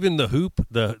 like even the hoop,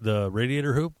 the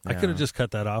radiator hoop. I could have just cut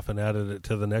that off and added it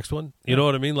to the next one. You know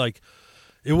what I mean? Like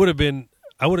it would have been,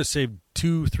 I would have saved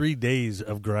 2-3 days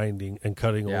of grinding and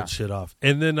cutting old shit off.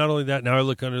 And then not only that, now I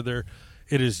look under there,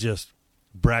 it is just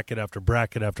bracket after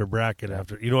bracket after bracket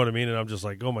after, you know what I mean? And I'm just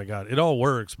like, oh my God, it all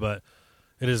works, but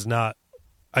it is not,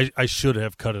 I should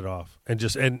have cut it off. And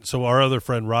so our other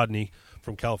friend Rodney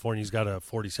from California, he's got a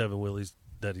 47 Willys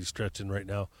that he's stretching right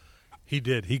now. He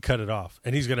cut it off,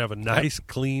 and he's going to have a nice,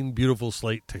 clean, beautiful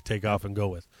slate to take off and go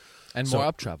with. And more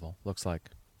up travel, looks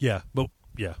like. Yeah, well,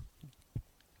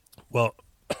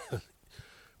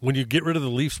 when you get rid of the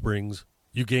leaf springs,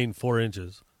 you gain 4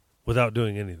 inches without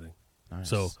doing anything. Nice.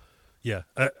 So, yeah,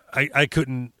 I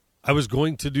couldn't. I was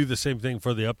going to do the same thing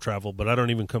for the up travel, but I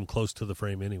don't even come close to the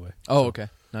frame anyway. Oh, okay,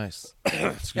 nice.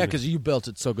 Yeah, because you built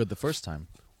it so good the first time.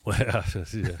 Well,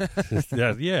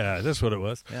 yeah, that's what it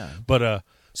was. Yeah, but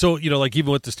so like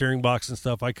even with the steering box and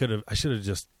stuff, I should have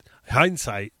just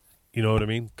hindsight. You know what I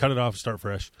mean? Cut it off, start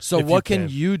fresh. So what can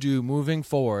you do moving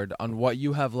forward on what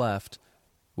you have left?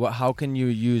 How can you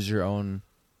use your own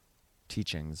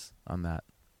teachings on that?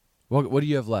 What do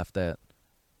you have left?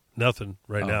 Nothing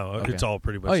right now. Okay. It's all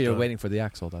pretty much. Oh, you're done. waiting for the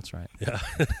axle. That's right. Yeah,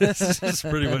 it's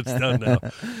pretty much done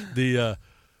now.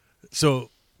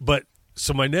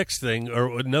 So my next thing,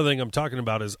 or another thing I'm talking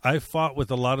about, is I fought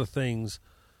with a lot of things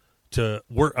to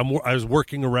work. I was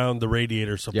working around the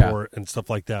radiator support and stuff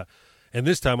like that. And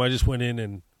this time I just went in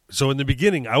and so in the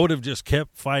beginning I would have just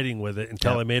kept fighting with it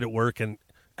until I made it work and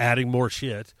adding more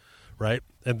shit, right?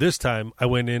 And this time I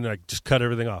went in and I just cut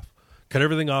everything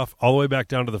off all the way back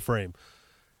down to the frame.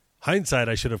 Hindsight,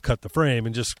 I should have cut the frame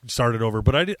and just started over.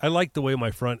 But I like the way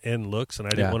my front end looks, and I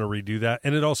didn't want to redo that.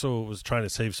 And it also was trying to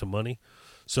save some money.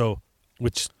 So,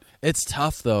 it's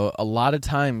tough though. A lot of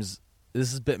times,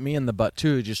 this has bit me in the butt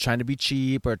too. Just trying to be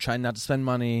cheap or trying not to spend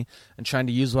money and trying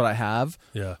to use what I have.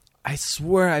 Yeah, I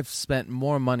swear I've spent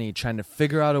more money trying to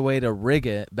figure out a way to rig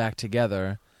it back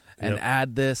together and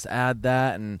add this, add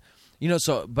that, and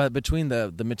but between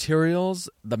the materials,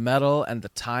 the metal, and the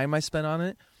time I spent on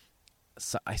it.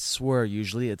 So I swear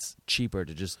usually it's cheaper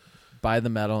to just buy the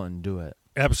metal and do it.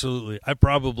 Absolutely. I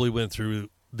probably went through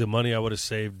the money I would have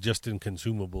saved just in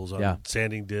consumables on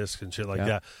sanding discs and shit like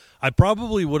that. I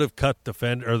probably would have cut the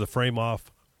fender or the frame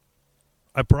off.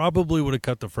 I probably would have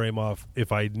cut the frame off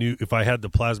if I had the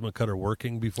plasma cutter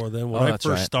working before then. When I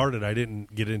first started, I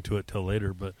didn't get into it till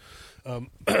later. But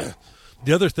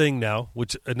the other thing now,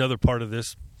 which another part of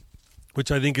this,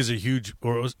 which I think is a huge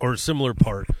or similar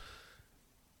part,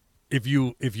 if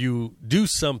you do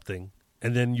something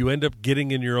and then you end up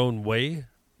getting in your own way,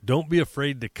 don't be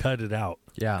afraid to cut it out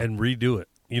and redo it.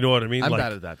 You know what I mean? I'm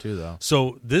bad at that too, though.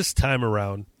 So this time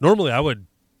around, normally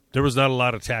there was not a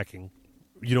lot of tacking.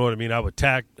 You know what I mean? I would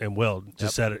tack and weld,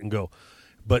 just set it and go.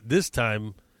 But this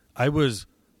time, I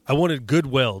wanted good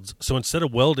welds. So instead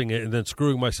of welding it and then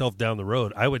screwing myself down the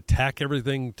road, I would tack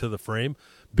everything to the frame,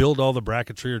 build all the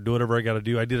bracketry or do whatever I got to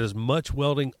do. I did as much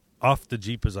welding off the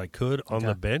Jeep as I could on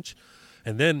the bench,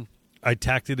 and then I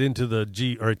tacked it into the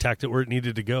Jeep, or I tacked it where it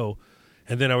needed to go,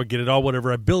 and then I would get it all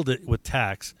whatever. I build it with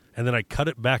tacks, and then I cut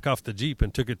it back off the Jeep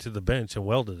and took it to the bench and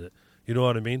welded it. You know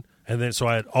what I mean? And then so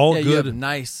I had all good, you have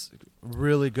nice,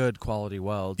 really good quality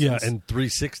welds. Yeah, and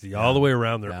 360 all the way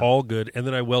around. They're all good, and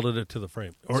then I welded it to the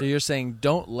frame. So you're saying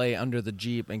don't lay under the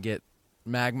Jeep and get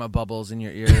magma bubbles in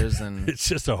your ears, and it's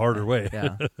just a harder way.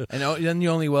 Yeah, and then you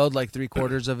only weld like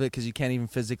 3/4 of it because you can't even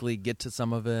physically get to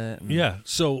some of it. Yeah,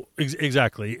 so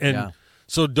exactly, and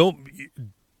so don't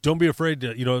be afraid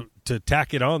to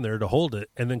tack it on there to hold it,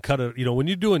 and then cut it. When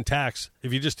you're doing tacks,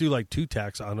 if you just do like 2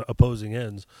 tacks on opposing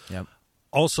ends,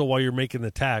 also while you're making the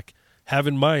tack, have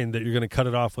in mind that you're going to cut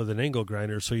it off with an angle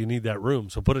grinder, so you need that room.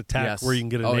 So put a tack where you can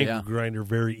get an angle grinder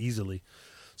very easily.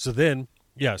 So then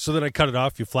I cut it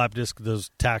off. You flap disc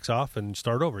those tacks off and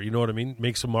start over. You know what I mean?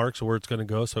 Make some marks of where it's going to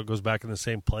go so it goes back in the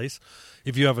same place.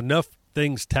 If you have enough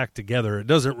things tacked together, it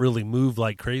doesn't really move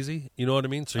like crazy. You know what I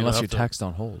mean? So unless your tacks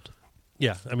don't hold.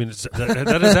 Yeah, I mean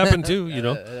that has happened too. You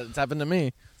know, it's happened to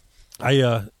me.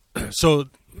 So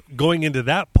going into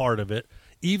that part of it,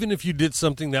 even if you did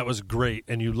something that was great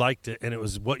and you liked it and it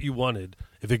was what you wanted,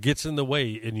 if it gets in the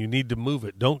way and you need to move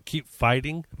it, don't keep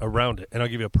fighting around it. And I'll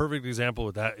give you a perfect example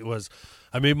with that. It was,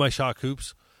 I made my shock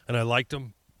hoops and I liked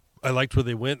them. I liked where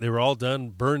they went. They were all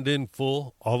done, burned in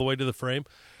full all the way to the frame.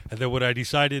 And then when I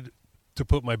decided to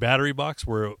put my battery box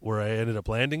where I ended up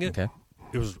landing it,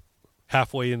 it was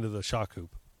halfway into the shock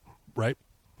hoop, right?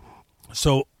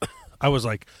 So I was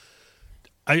like,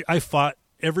 I fought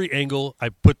every angle. I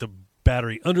put the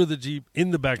battery under the Jeep, in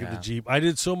the back of the Jeep. I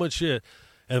did so much shit,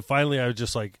 and finally I was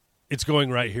just like, it's going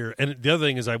right here. And the other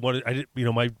thing is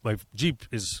my Jeep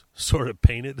is sort of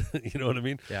painted, you know what I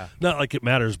mean? Yeah. Not like it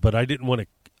matters, but I didn't want to,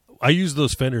 I use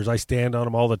those fenders. I stand on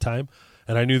them all the time,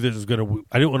 and I knew that it was going to,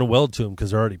 I didn't want to weld to them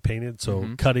because they're already painted,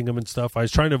 so cutting them and stuff, I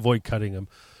was trying to avoid cutting them.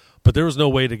 But there was no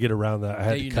way to get around that. I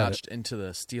had to cut notched into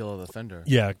the steel of the fender.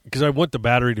 Yeah, because I want the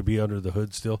battery to be under the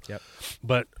hood still. Yep.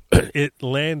 But it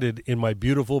landed in my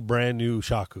beautiful brand new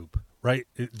shock hoop, right?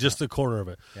 Just the corner of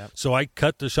it. Yep. So I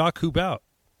cut the shock hoop out.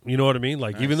 You know what I mean?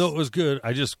 Like, even though it was good,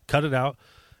 I just cut it out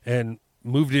and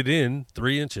moved it in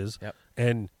 3 inches. Yep.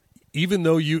 And even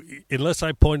though unless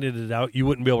I pointed it out, you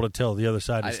wouldn't be able to tell the other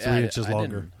side is 3 inches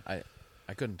longer.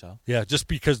 I couldn't tell. Yeah, just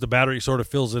because the battery sort of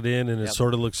fills it in, and it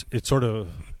sort of looks.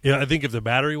 I think if the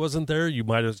battery wasn't there, you'd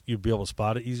be able to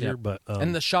spot it easier. But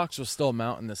and the shocks will still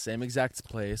mount in the same exact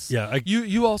place. Yeah,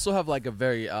 you also have like a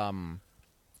very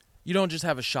you don't just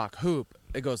have a shock hoop.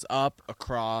 It goes up,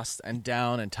 across, and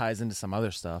down, and ties into some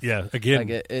other stuff. Yeah, again,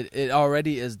 like it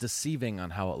already is deceiving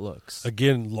on how it looks.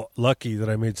 Again, lucky that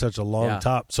I made such a long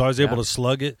top, so I was able to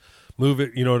slug it. Move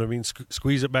it, you know what I mean?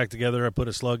 Squeeze it back together. I put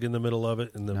a slug in the middle of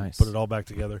it, and then put it all back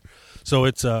together. So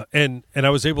it's and I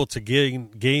was able to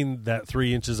gain that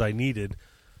 3 inches I needed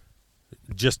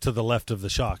just to the left of the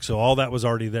shock. So all that was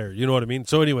already there. You know what I mean?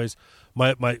 So, anyways,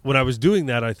 my when I was doing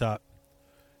that, I thought,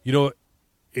 you know,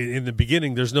 in the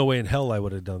beginning, there's no way in hell I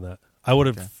would have done that. I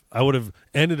would have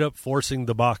ended up forcing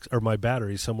the box or my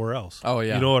battery somewhere else. Oh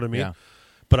yeah, you know what I mean? Yeah.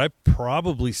 But I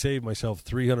probably saved myself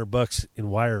 $300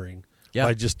 in wiring. Yep.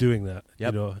 By just doing that,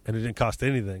 yep. you know, and it didn't cost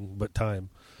anything but time,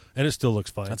 and it still looks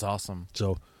fine. That's awesome.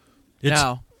 So,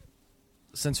 now,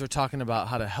 since we're talking about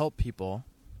how to help people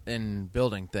in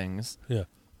building things,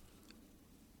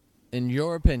 in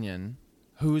your opinion,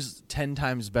 who's 10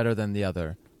 times better than the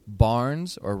other,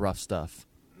 Barnes or Rough Stuff?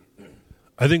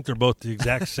 I think they're both the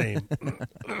exact same.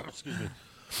 Excuse me.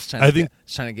 Trying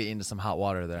to get you into some hot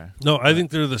water there. No, I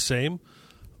think they're the same.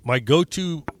 My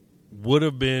go-to would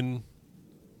have been.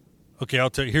 Okay,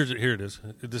 I'll tell you. Here it is.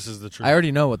 This is the truth. I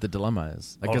already know what the dilemma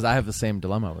is because I have the same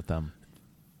dilemma with them.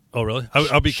 Oh, really?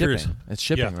 I'll be curious. It's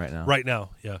shipping right now. Right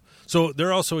now, yeah. So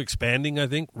they're also expanding, I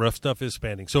think. Rough Stuff is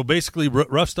expanding. So basically,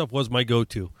 Rough Stuff was my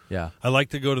go-to. Yeah. I like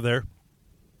to go to there.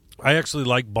 I actually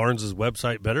like Barnes'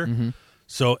 website better. Mm-hmm.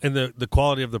 So, and the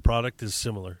quality of the product is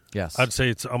similar. Yes. I'd say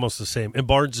it's almost the same. And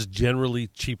Barnes is generally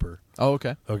cheaper. Oh,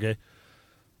 okay. Okay.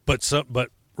 But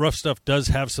Rough Stuff does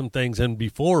have some things, and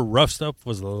before Rough Stuff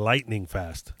was lightning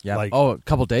fast. Yeah. Like, a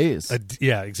couple days.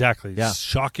 Yeah, exactly. Yeah.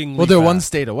 Shockingly well, they're fast. one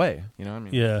state away. You know what I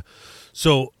mean? Yeah.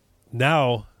 So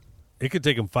now it could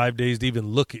take them 5 days to even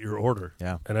look at your order.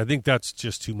 Yeah. And I think that's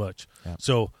just too much. Yeah.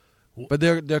 So, but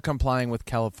they're complying with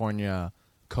California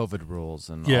COVID rules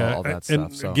and all that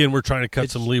stuff. And again, we're trying to cut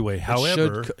some leeway.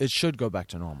 However, it should go back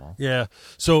to normal. Yeah.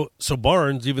 So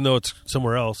Barnes, even though it's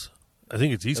somewhere else, I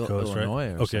think it's East Coast,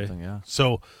 Illinois right? or something, yeah.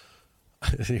 So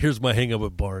here's my hang up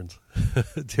with Barnes.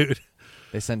 Dude.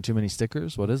 They send too many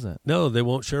stickers? What is it? No, they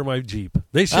won't share my Jeep.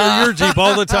 They share your Jeep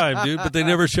all the time, dude, but they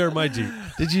never share my Jeep.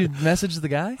 Did you message the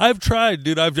guy? I've tried,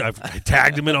 dude. I've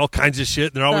tagged him in all kinds of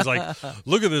shit, and they're always like,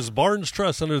 look at this Barnes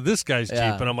Truss under this guy's Jeep.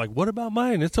 And I'm like, what about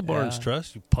mine? It's a Barnes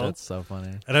Truss, you punk. That's so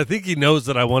funny. And I think he knows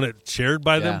that I want it shared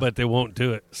by them, but they won't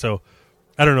do it. So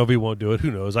I don't know if he won't do it.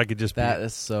 Who knows? I could just That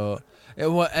is so...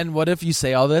 And what if you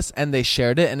say all this and they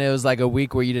shared it and it was like a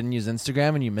week where you didn't use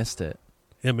Instagram and you missed it?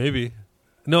 Yeah, maybe.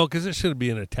 No, because it should be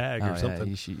in a tag or something.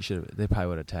 You should. They probably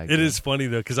would have tagged it. It is funny,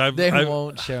 though, because I've... They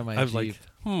won't share my Jeep.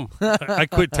 Like, I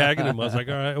quit tagging him. I was like,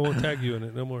 all right, I won't tag you in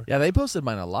it no more. Yeah, they posted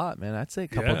mine a lot, man. I'd say a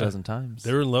couple dozen times.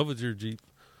 They're in love with your Jeep.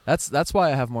 That's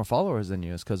why I have more followers than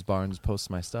you, is because Barnes posts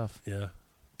my stuff. Yeah,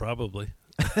 probably.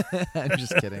 I'm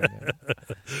just kidding.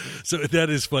 So that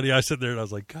is funny. I sat there and I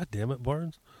was like, God damn it,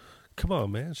 Barnes. Come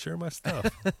on, man. Share my stuff.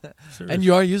 And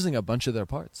you are using a bunch of their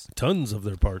parts. Tons of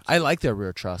their parts. I like their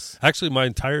rear truss. Actually, my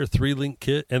entire 3-link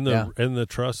kit and the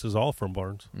truss is all from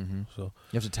Barnes. Mm-hmm. So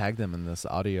you have to tag them in this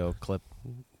audio clip.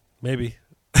 Maybe.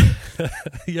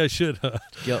 Yeah, I should.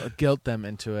 Guilt them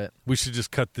into it. We should just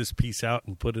cut this piece out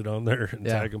and put it on there and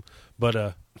tag them.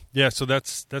 But yeah, so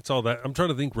that's all that. I'm trying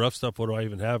to think rough stuff. What do I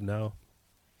even have now?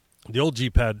 The old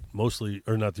Jeep had mostly,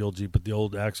 or not the old Jeep, but the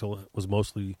old axle was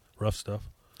mostly rough stuff.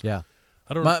 Yeah.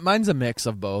 I don't. Mine's a mix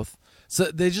of both. So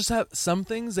they just have some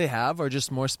things they have are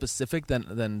just more specific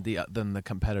than the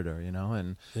competitor, you know,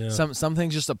 and some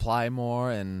things just apply more.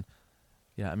 And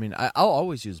yeah, I mean, I'll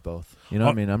always use both. You know,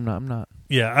 what I mean, I'm not.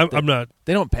 Yeah, I'm not.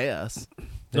 They don't pay us.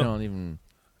 They won't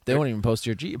even post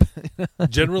your Jeep.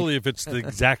 Generally, if it's the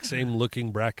exact same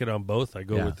looking bracket on both, I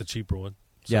go with the cheaper one.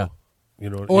 So, yeah. You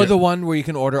know, or the one where you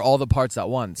can order all the parts at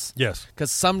once. Yes.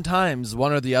 Because sometimes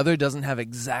one or the other doesn't have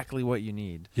exactly what you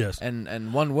need. Yes.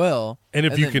 And one will. And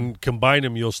if you can combine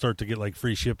them, you'll start to get like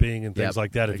free shipping and things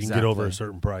like that if you can get over a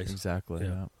certain price. Exactly.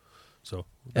 Yeah. So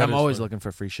I'm always looking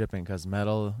for free shipping because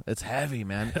metal, it's heavy,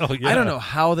 man. Hell yeah. I don't know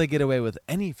how they get away with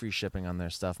any free shipping on their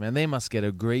stuff, man. They must get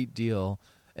a great deal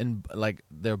in like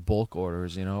their bulk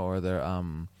orders, you know, or their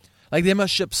like they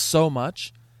must ship so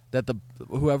much that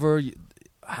whoever.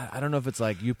 I don't know if it's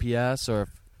like UPS or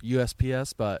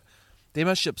USPS, but they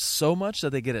must ship so much that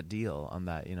they get a deal on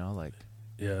that, you know, like.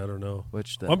 Yeah, I don't know.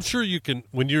 I'm sure you can,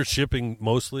 when you're shipping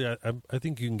mostly, I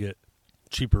think you can get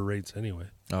cheaper rates anyway.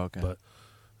 Oh, okay. But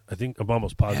I think I'm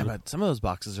almost positive. Yeah, but some of those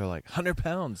boxes are like 100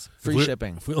 pounds free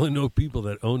shipping. If we only know people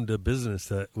that owned a business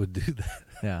that would do that.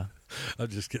 Yeah. I'm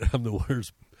just kidding. I'm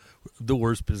the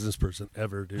worst business person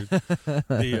ever, dude.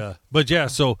 But yeah,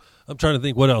 so I'm trying to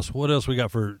think what else we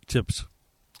got for tips.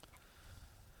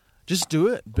 Just do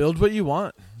it. Build what you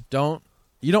want.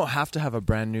 You don't have to have a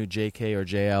brand new JK or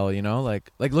JL, you know?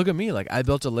 Like look at me. Like I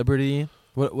built a Liberty.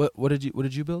 What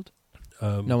did you build?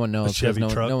 No one knows. A Chevy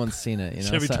truck. No one's seen it, you know.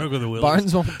 Chevy truck with a wheel.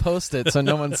 Barnes won't post it, so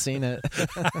no one's seen it.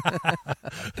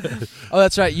 Oh,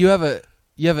 that's right. You have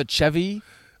a Chevy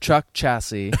truck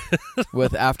chassis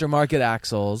with aftermarket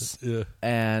axles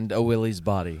and a Willys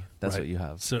body. That's what you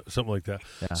have. So, something like that.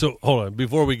 Yeah. So hold on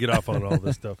before we get off on all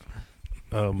this stuff.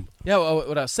 Well,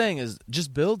 what I was saying is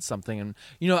just build something. And,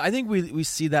 you know, I think we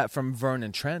see that from Vern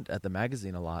and Trent at the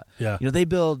magazine a lot. Yeah. You know, they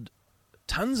build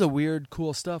tons of weird,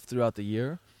 cool stuff throughout the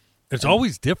year. It's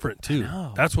always different, too.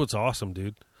 That's what's awesome,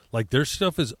 dude. Like, their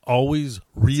stuff is always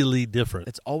really different.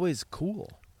 It's always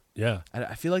cool. Yeah.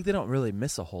 I feel like they don't really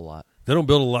miss a whole lot. They don't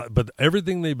build a lot, but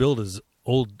everything they build is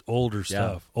older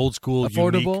stuff. Old school,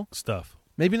 affordable unique stuff.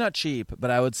 Maybe not cheap,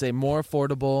 but I would say more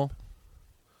affordable.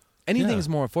 Anything's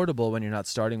more affordable when you're not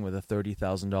starting with a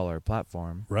 $30,000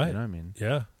 platform. Right. You know what I mean?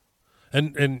 Yeah.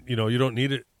 And you know, you don't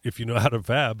need it if you know how to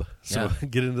fab. So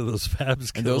get into those fab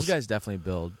skills. And those guys definitely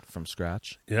build from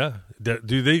scratch. Yeah.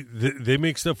 They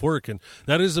make stuff work. And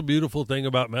that is a beautiful thing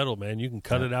about metal, man. You can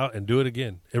cut it out and do it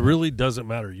again. It really doesn't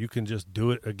matter. You can just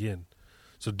do it again.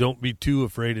 So don't be too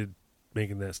afraid of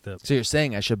making that step. So you're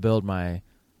saying I should build my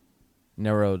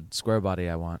narrowed square body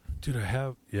I want? Dude,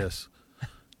 yes.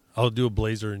 I'll do a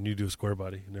blazer and you do a square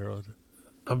body.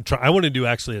 I want to do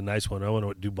actually a nice one. I want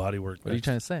to do body work. What are you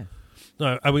trying to say?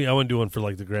 No, I mean I want to do one for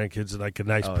like the grandkids and like a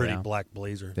nice, pretty black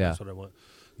blazer. Yeah. That's what I want.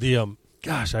 The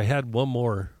gosh, I had one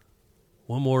more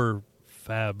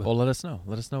fab. Well, let us know.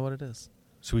 Let us know what it is.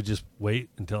 Should we just wait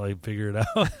until I figure it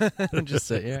out? Just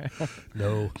sit here.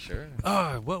 No. Sure.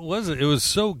 What was it? It was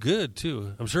so good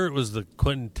too. I'm sure it was the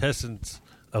quintessence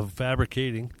of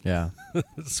fabricating. Yeah.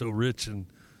 So rich and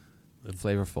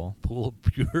flavorful, pool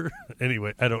pure.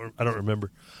 Anyway, I don't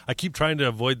remember. I keep trying to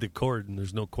avoid the cord, and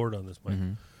there's no cord on this mic.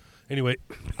 Mm-hmm. Anyway,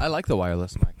 I like the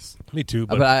wireless mics. Me too,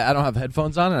 but I don't have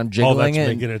headphones on, and I'm jiggling that's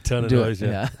it. Making a ton of noise.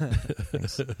 Yeah,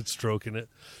 Stroke it.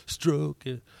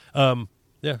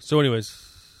 Yeah. So, anyways,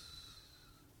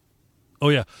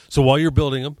 so while you're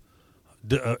building them,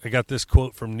 I got this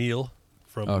quote from Neil.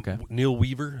 Neil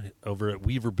Weaver over at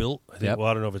Weaver Built. I think. Well,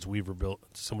 I don't know if it's Weaver Built.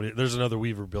 There's another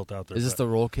Weaver Built out there. Is this the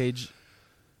roll cage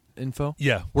info?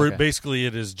 Yeah, where basically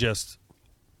it is just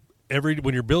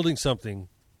when you're building something,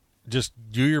 just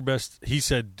do your best. He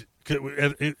said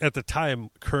at the time,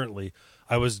 currently,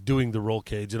 I was doing the roll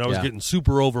cage and I was getting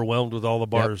super overwhelmed with all the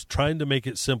bars, trying to make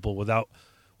it simple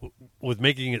with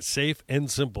making it safe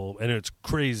and simple. And it's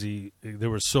crazy. There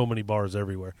were so many bars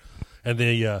everywhere, and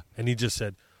he just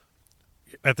said.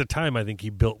 At the time, I think he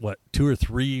built 2 or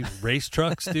 3 race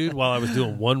trucks, dude. While I was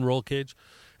doing one roll cage,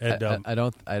 and I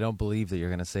don't believe that you're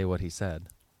going to say what he said.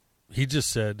 He just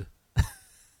said,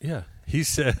 Yeah. He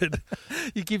said...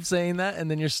 You keep saying that, and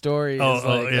then your story is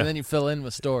and then you fill in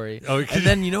with story. Oh, and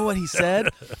then you know what he said?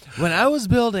 When I was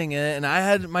building it, and I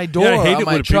had my door on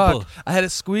my truck, I had a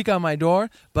squeak on my door,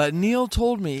 but Neil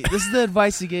told me, this is the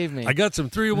advice he gave me. I got some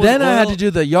 3-in-1 Then oil. I had to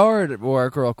do the yard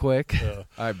work real quick. All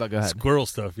right, but go ahead. Squirrel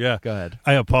stuff, yeah. Go ahead.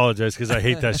 I apologize because I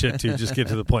hate that shit too. Just get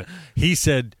to the point. He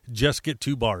said, just get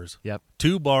 2 bars. Yep.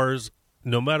 2 bars,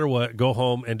 no matter what, go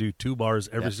home and do 2 bars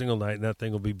every single night, and that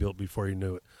thing will be built before you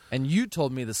knew it. And you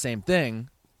told me the same thing,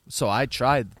 so I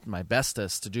tried my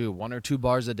bestest to do 1 or 2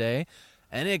 bars a day,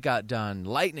 and it got done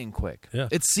lightning quick. Yeah.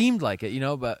 It seemed like it,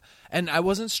 and I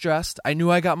wasn't stressed. I knew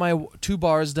I got my 2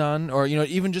 bars done, or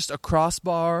even just a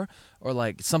crossbar, or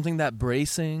like something that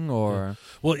bracing, or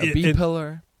a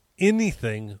B-pillar.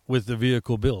 Anything with the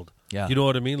vehicle build. Yeah. You know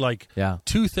what I mean? Like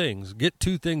 2 things. Get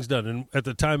 2 things done. And at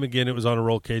the time, again, it was on a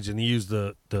roll cage, and he used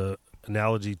the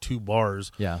analogy 2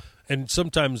 bars. Yeah. And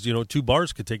sometimes, 2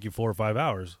 bars could take you 4 or 5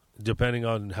 hours, depending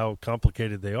on how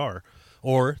complicated they are.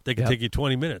 Or they can take you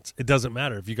 20 minutes. It doesn't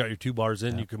matter. If you got your 2 bars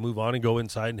in, you can move on and go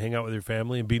inside and hang out with your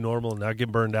family and be normal and not get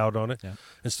burned out on it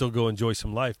and still go enjoy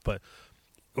some life.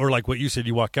 Or like what you said,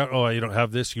 you walk out, you don't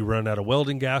have this, you run out of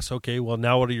welding gas. Okay, well,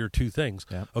 now what are your 2 things?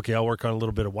 Yep. Okay, I'll work on a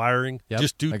little bit of wiring. Yep,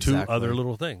 Just do 2 other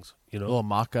little things. A little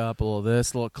mock-up, a little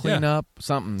this, a little clean-up,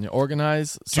 something.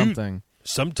 Organize, something.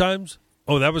 Sometimes,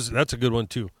 that's a good one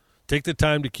too. Take the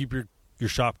time to keep your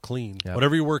shop clean. Yep.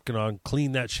 Whatever you're working on,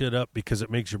 clean that shit up because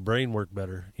it makes your brain work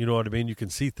better. You know what I mean? You can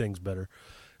see things better.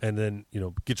 And then,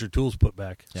 get your tools put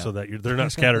back so that they're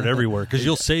not scattered everywhere because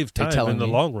you'll save time in the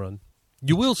long run.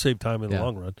 You will save time in the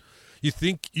long run. You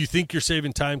think you're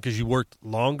saving time because you worked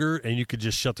longer and you could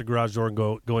just shut the garage door and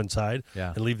go inside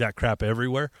and leave that crap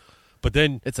everywhere. But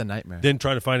then it's a nightmare. Then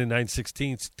trying to find a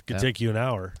 9/16 could take you an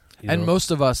hour. And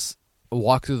most of us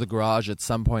walk through the garage at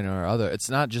some point or other. It's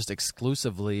not just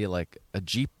exclusively like a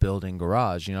Jeep building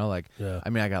garage, I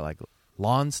got like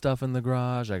lawn stuff in the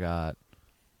garage. I got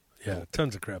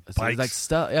tons of crap. Bikes. Like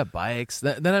stuff, bikes.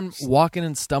 Then I'm walking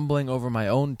and stumbling over my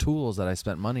own tools that I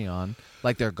spent money on,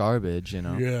 like they're garbage,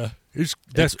 Yeah,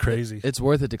 that's crazy. It's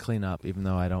worth it to clean up, even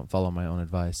though I don't follow my own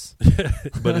advice.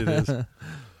 But it is.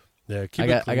 Yeah, keep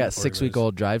it clean. I got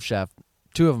 6-week-old drive shaft,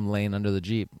 2 of them laying under the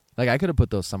Jeep. Like I could have put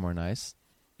those somewhere nice.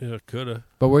 Yeah, coulda.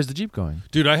 But where's the Jeep going?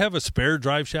 Dude, I have a spare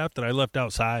drive shaft that I left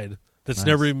outside that's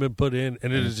never even been put in,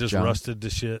 and it is just rusted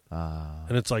to shit.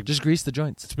 And it's like... Just grease the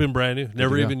joints. It's been brand new.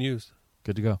 Never even used.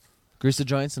 Good to go. Grease the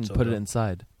joints and put it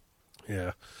inside.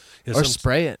 Yeah. Or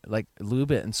spray it, like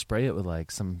lube it and spray it with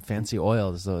like some fancy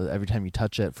oil so every time you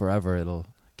touch it forever, it'll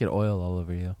get oil all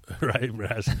over you. Right,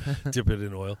 dip it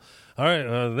in oil. All right,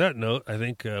 on that note, I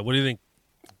think, what do you think?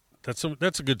 That's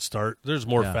a good start. There's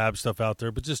more fab stuff out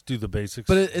there, but just do the basics.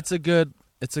 But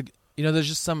there's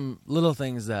just some little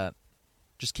things that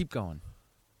just keep going.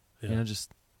 Yeah.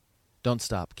 Just don't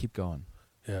stop. Keep going.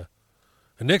 Yeah.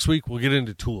 And next week we'll get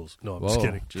into tools. No, I'm just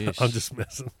kidding. Geez. I'm just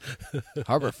messing.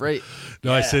 Harbor Freight.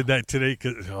 No, I said that today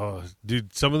because,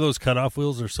 dude, some of those cutoff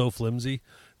wheels are so flimsy.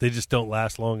 They just don't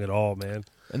last long at all, man.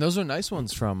 And those are nice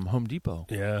ones from Home Depot.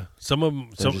 Yeah. Some of them.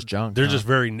 They're just junk. They're just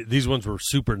these ones were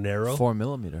super narrow. 4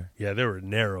 millimeter. Yeah, they were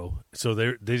narrow. So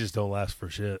they just don't last for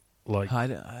shit. Like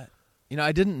I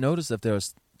didn't notice if there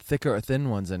was thicker or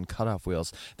thin ones in cutoff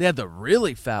wheels. They had the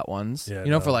really fat ones,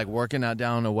 for like working out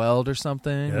down a weld or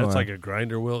something. Yeah, it's like a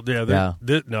grinder wheel. Yeah,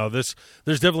 there's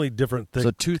definitely different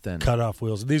thick too thin cutoff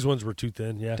wheels. And these ones were too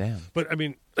thin, yeah. Damn. But, I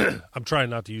mean, I'm trying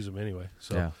not to use them anyway.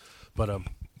 So, But,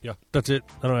 that's it.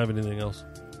 I don't have anything else.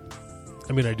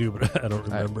 I mean, I do, but I don't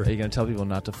remember. Are you going to tell people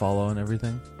not to follow and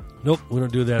everything? Nope, we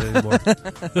don't do that anymore.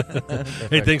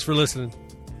 Hey, thanks for listening.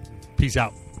 Peace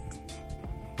out.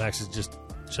 Max is just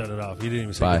shut it off. He didn't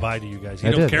even say goodbye to you guys. He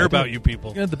don't care about you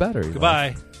people. You had the battery.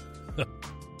 Goodbye.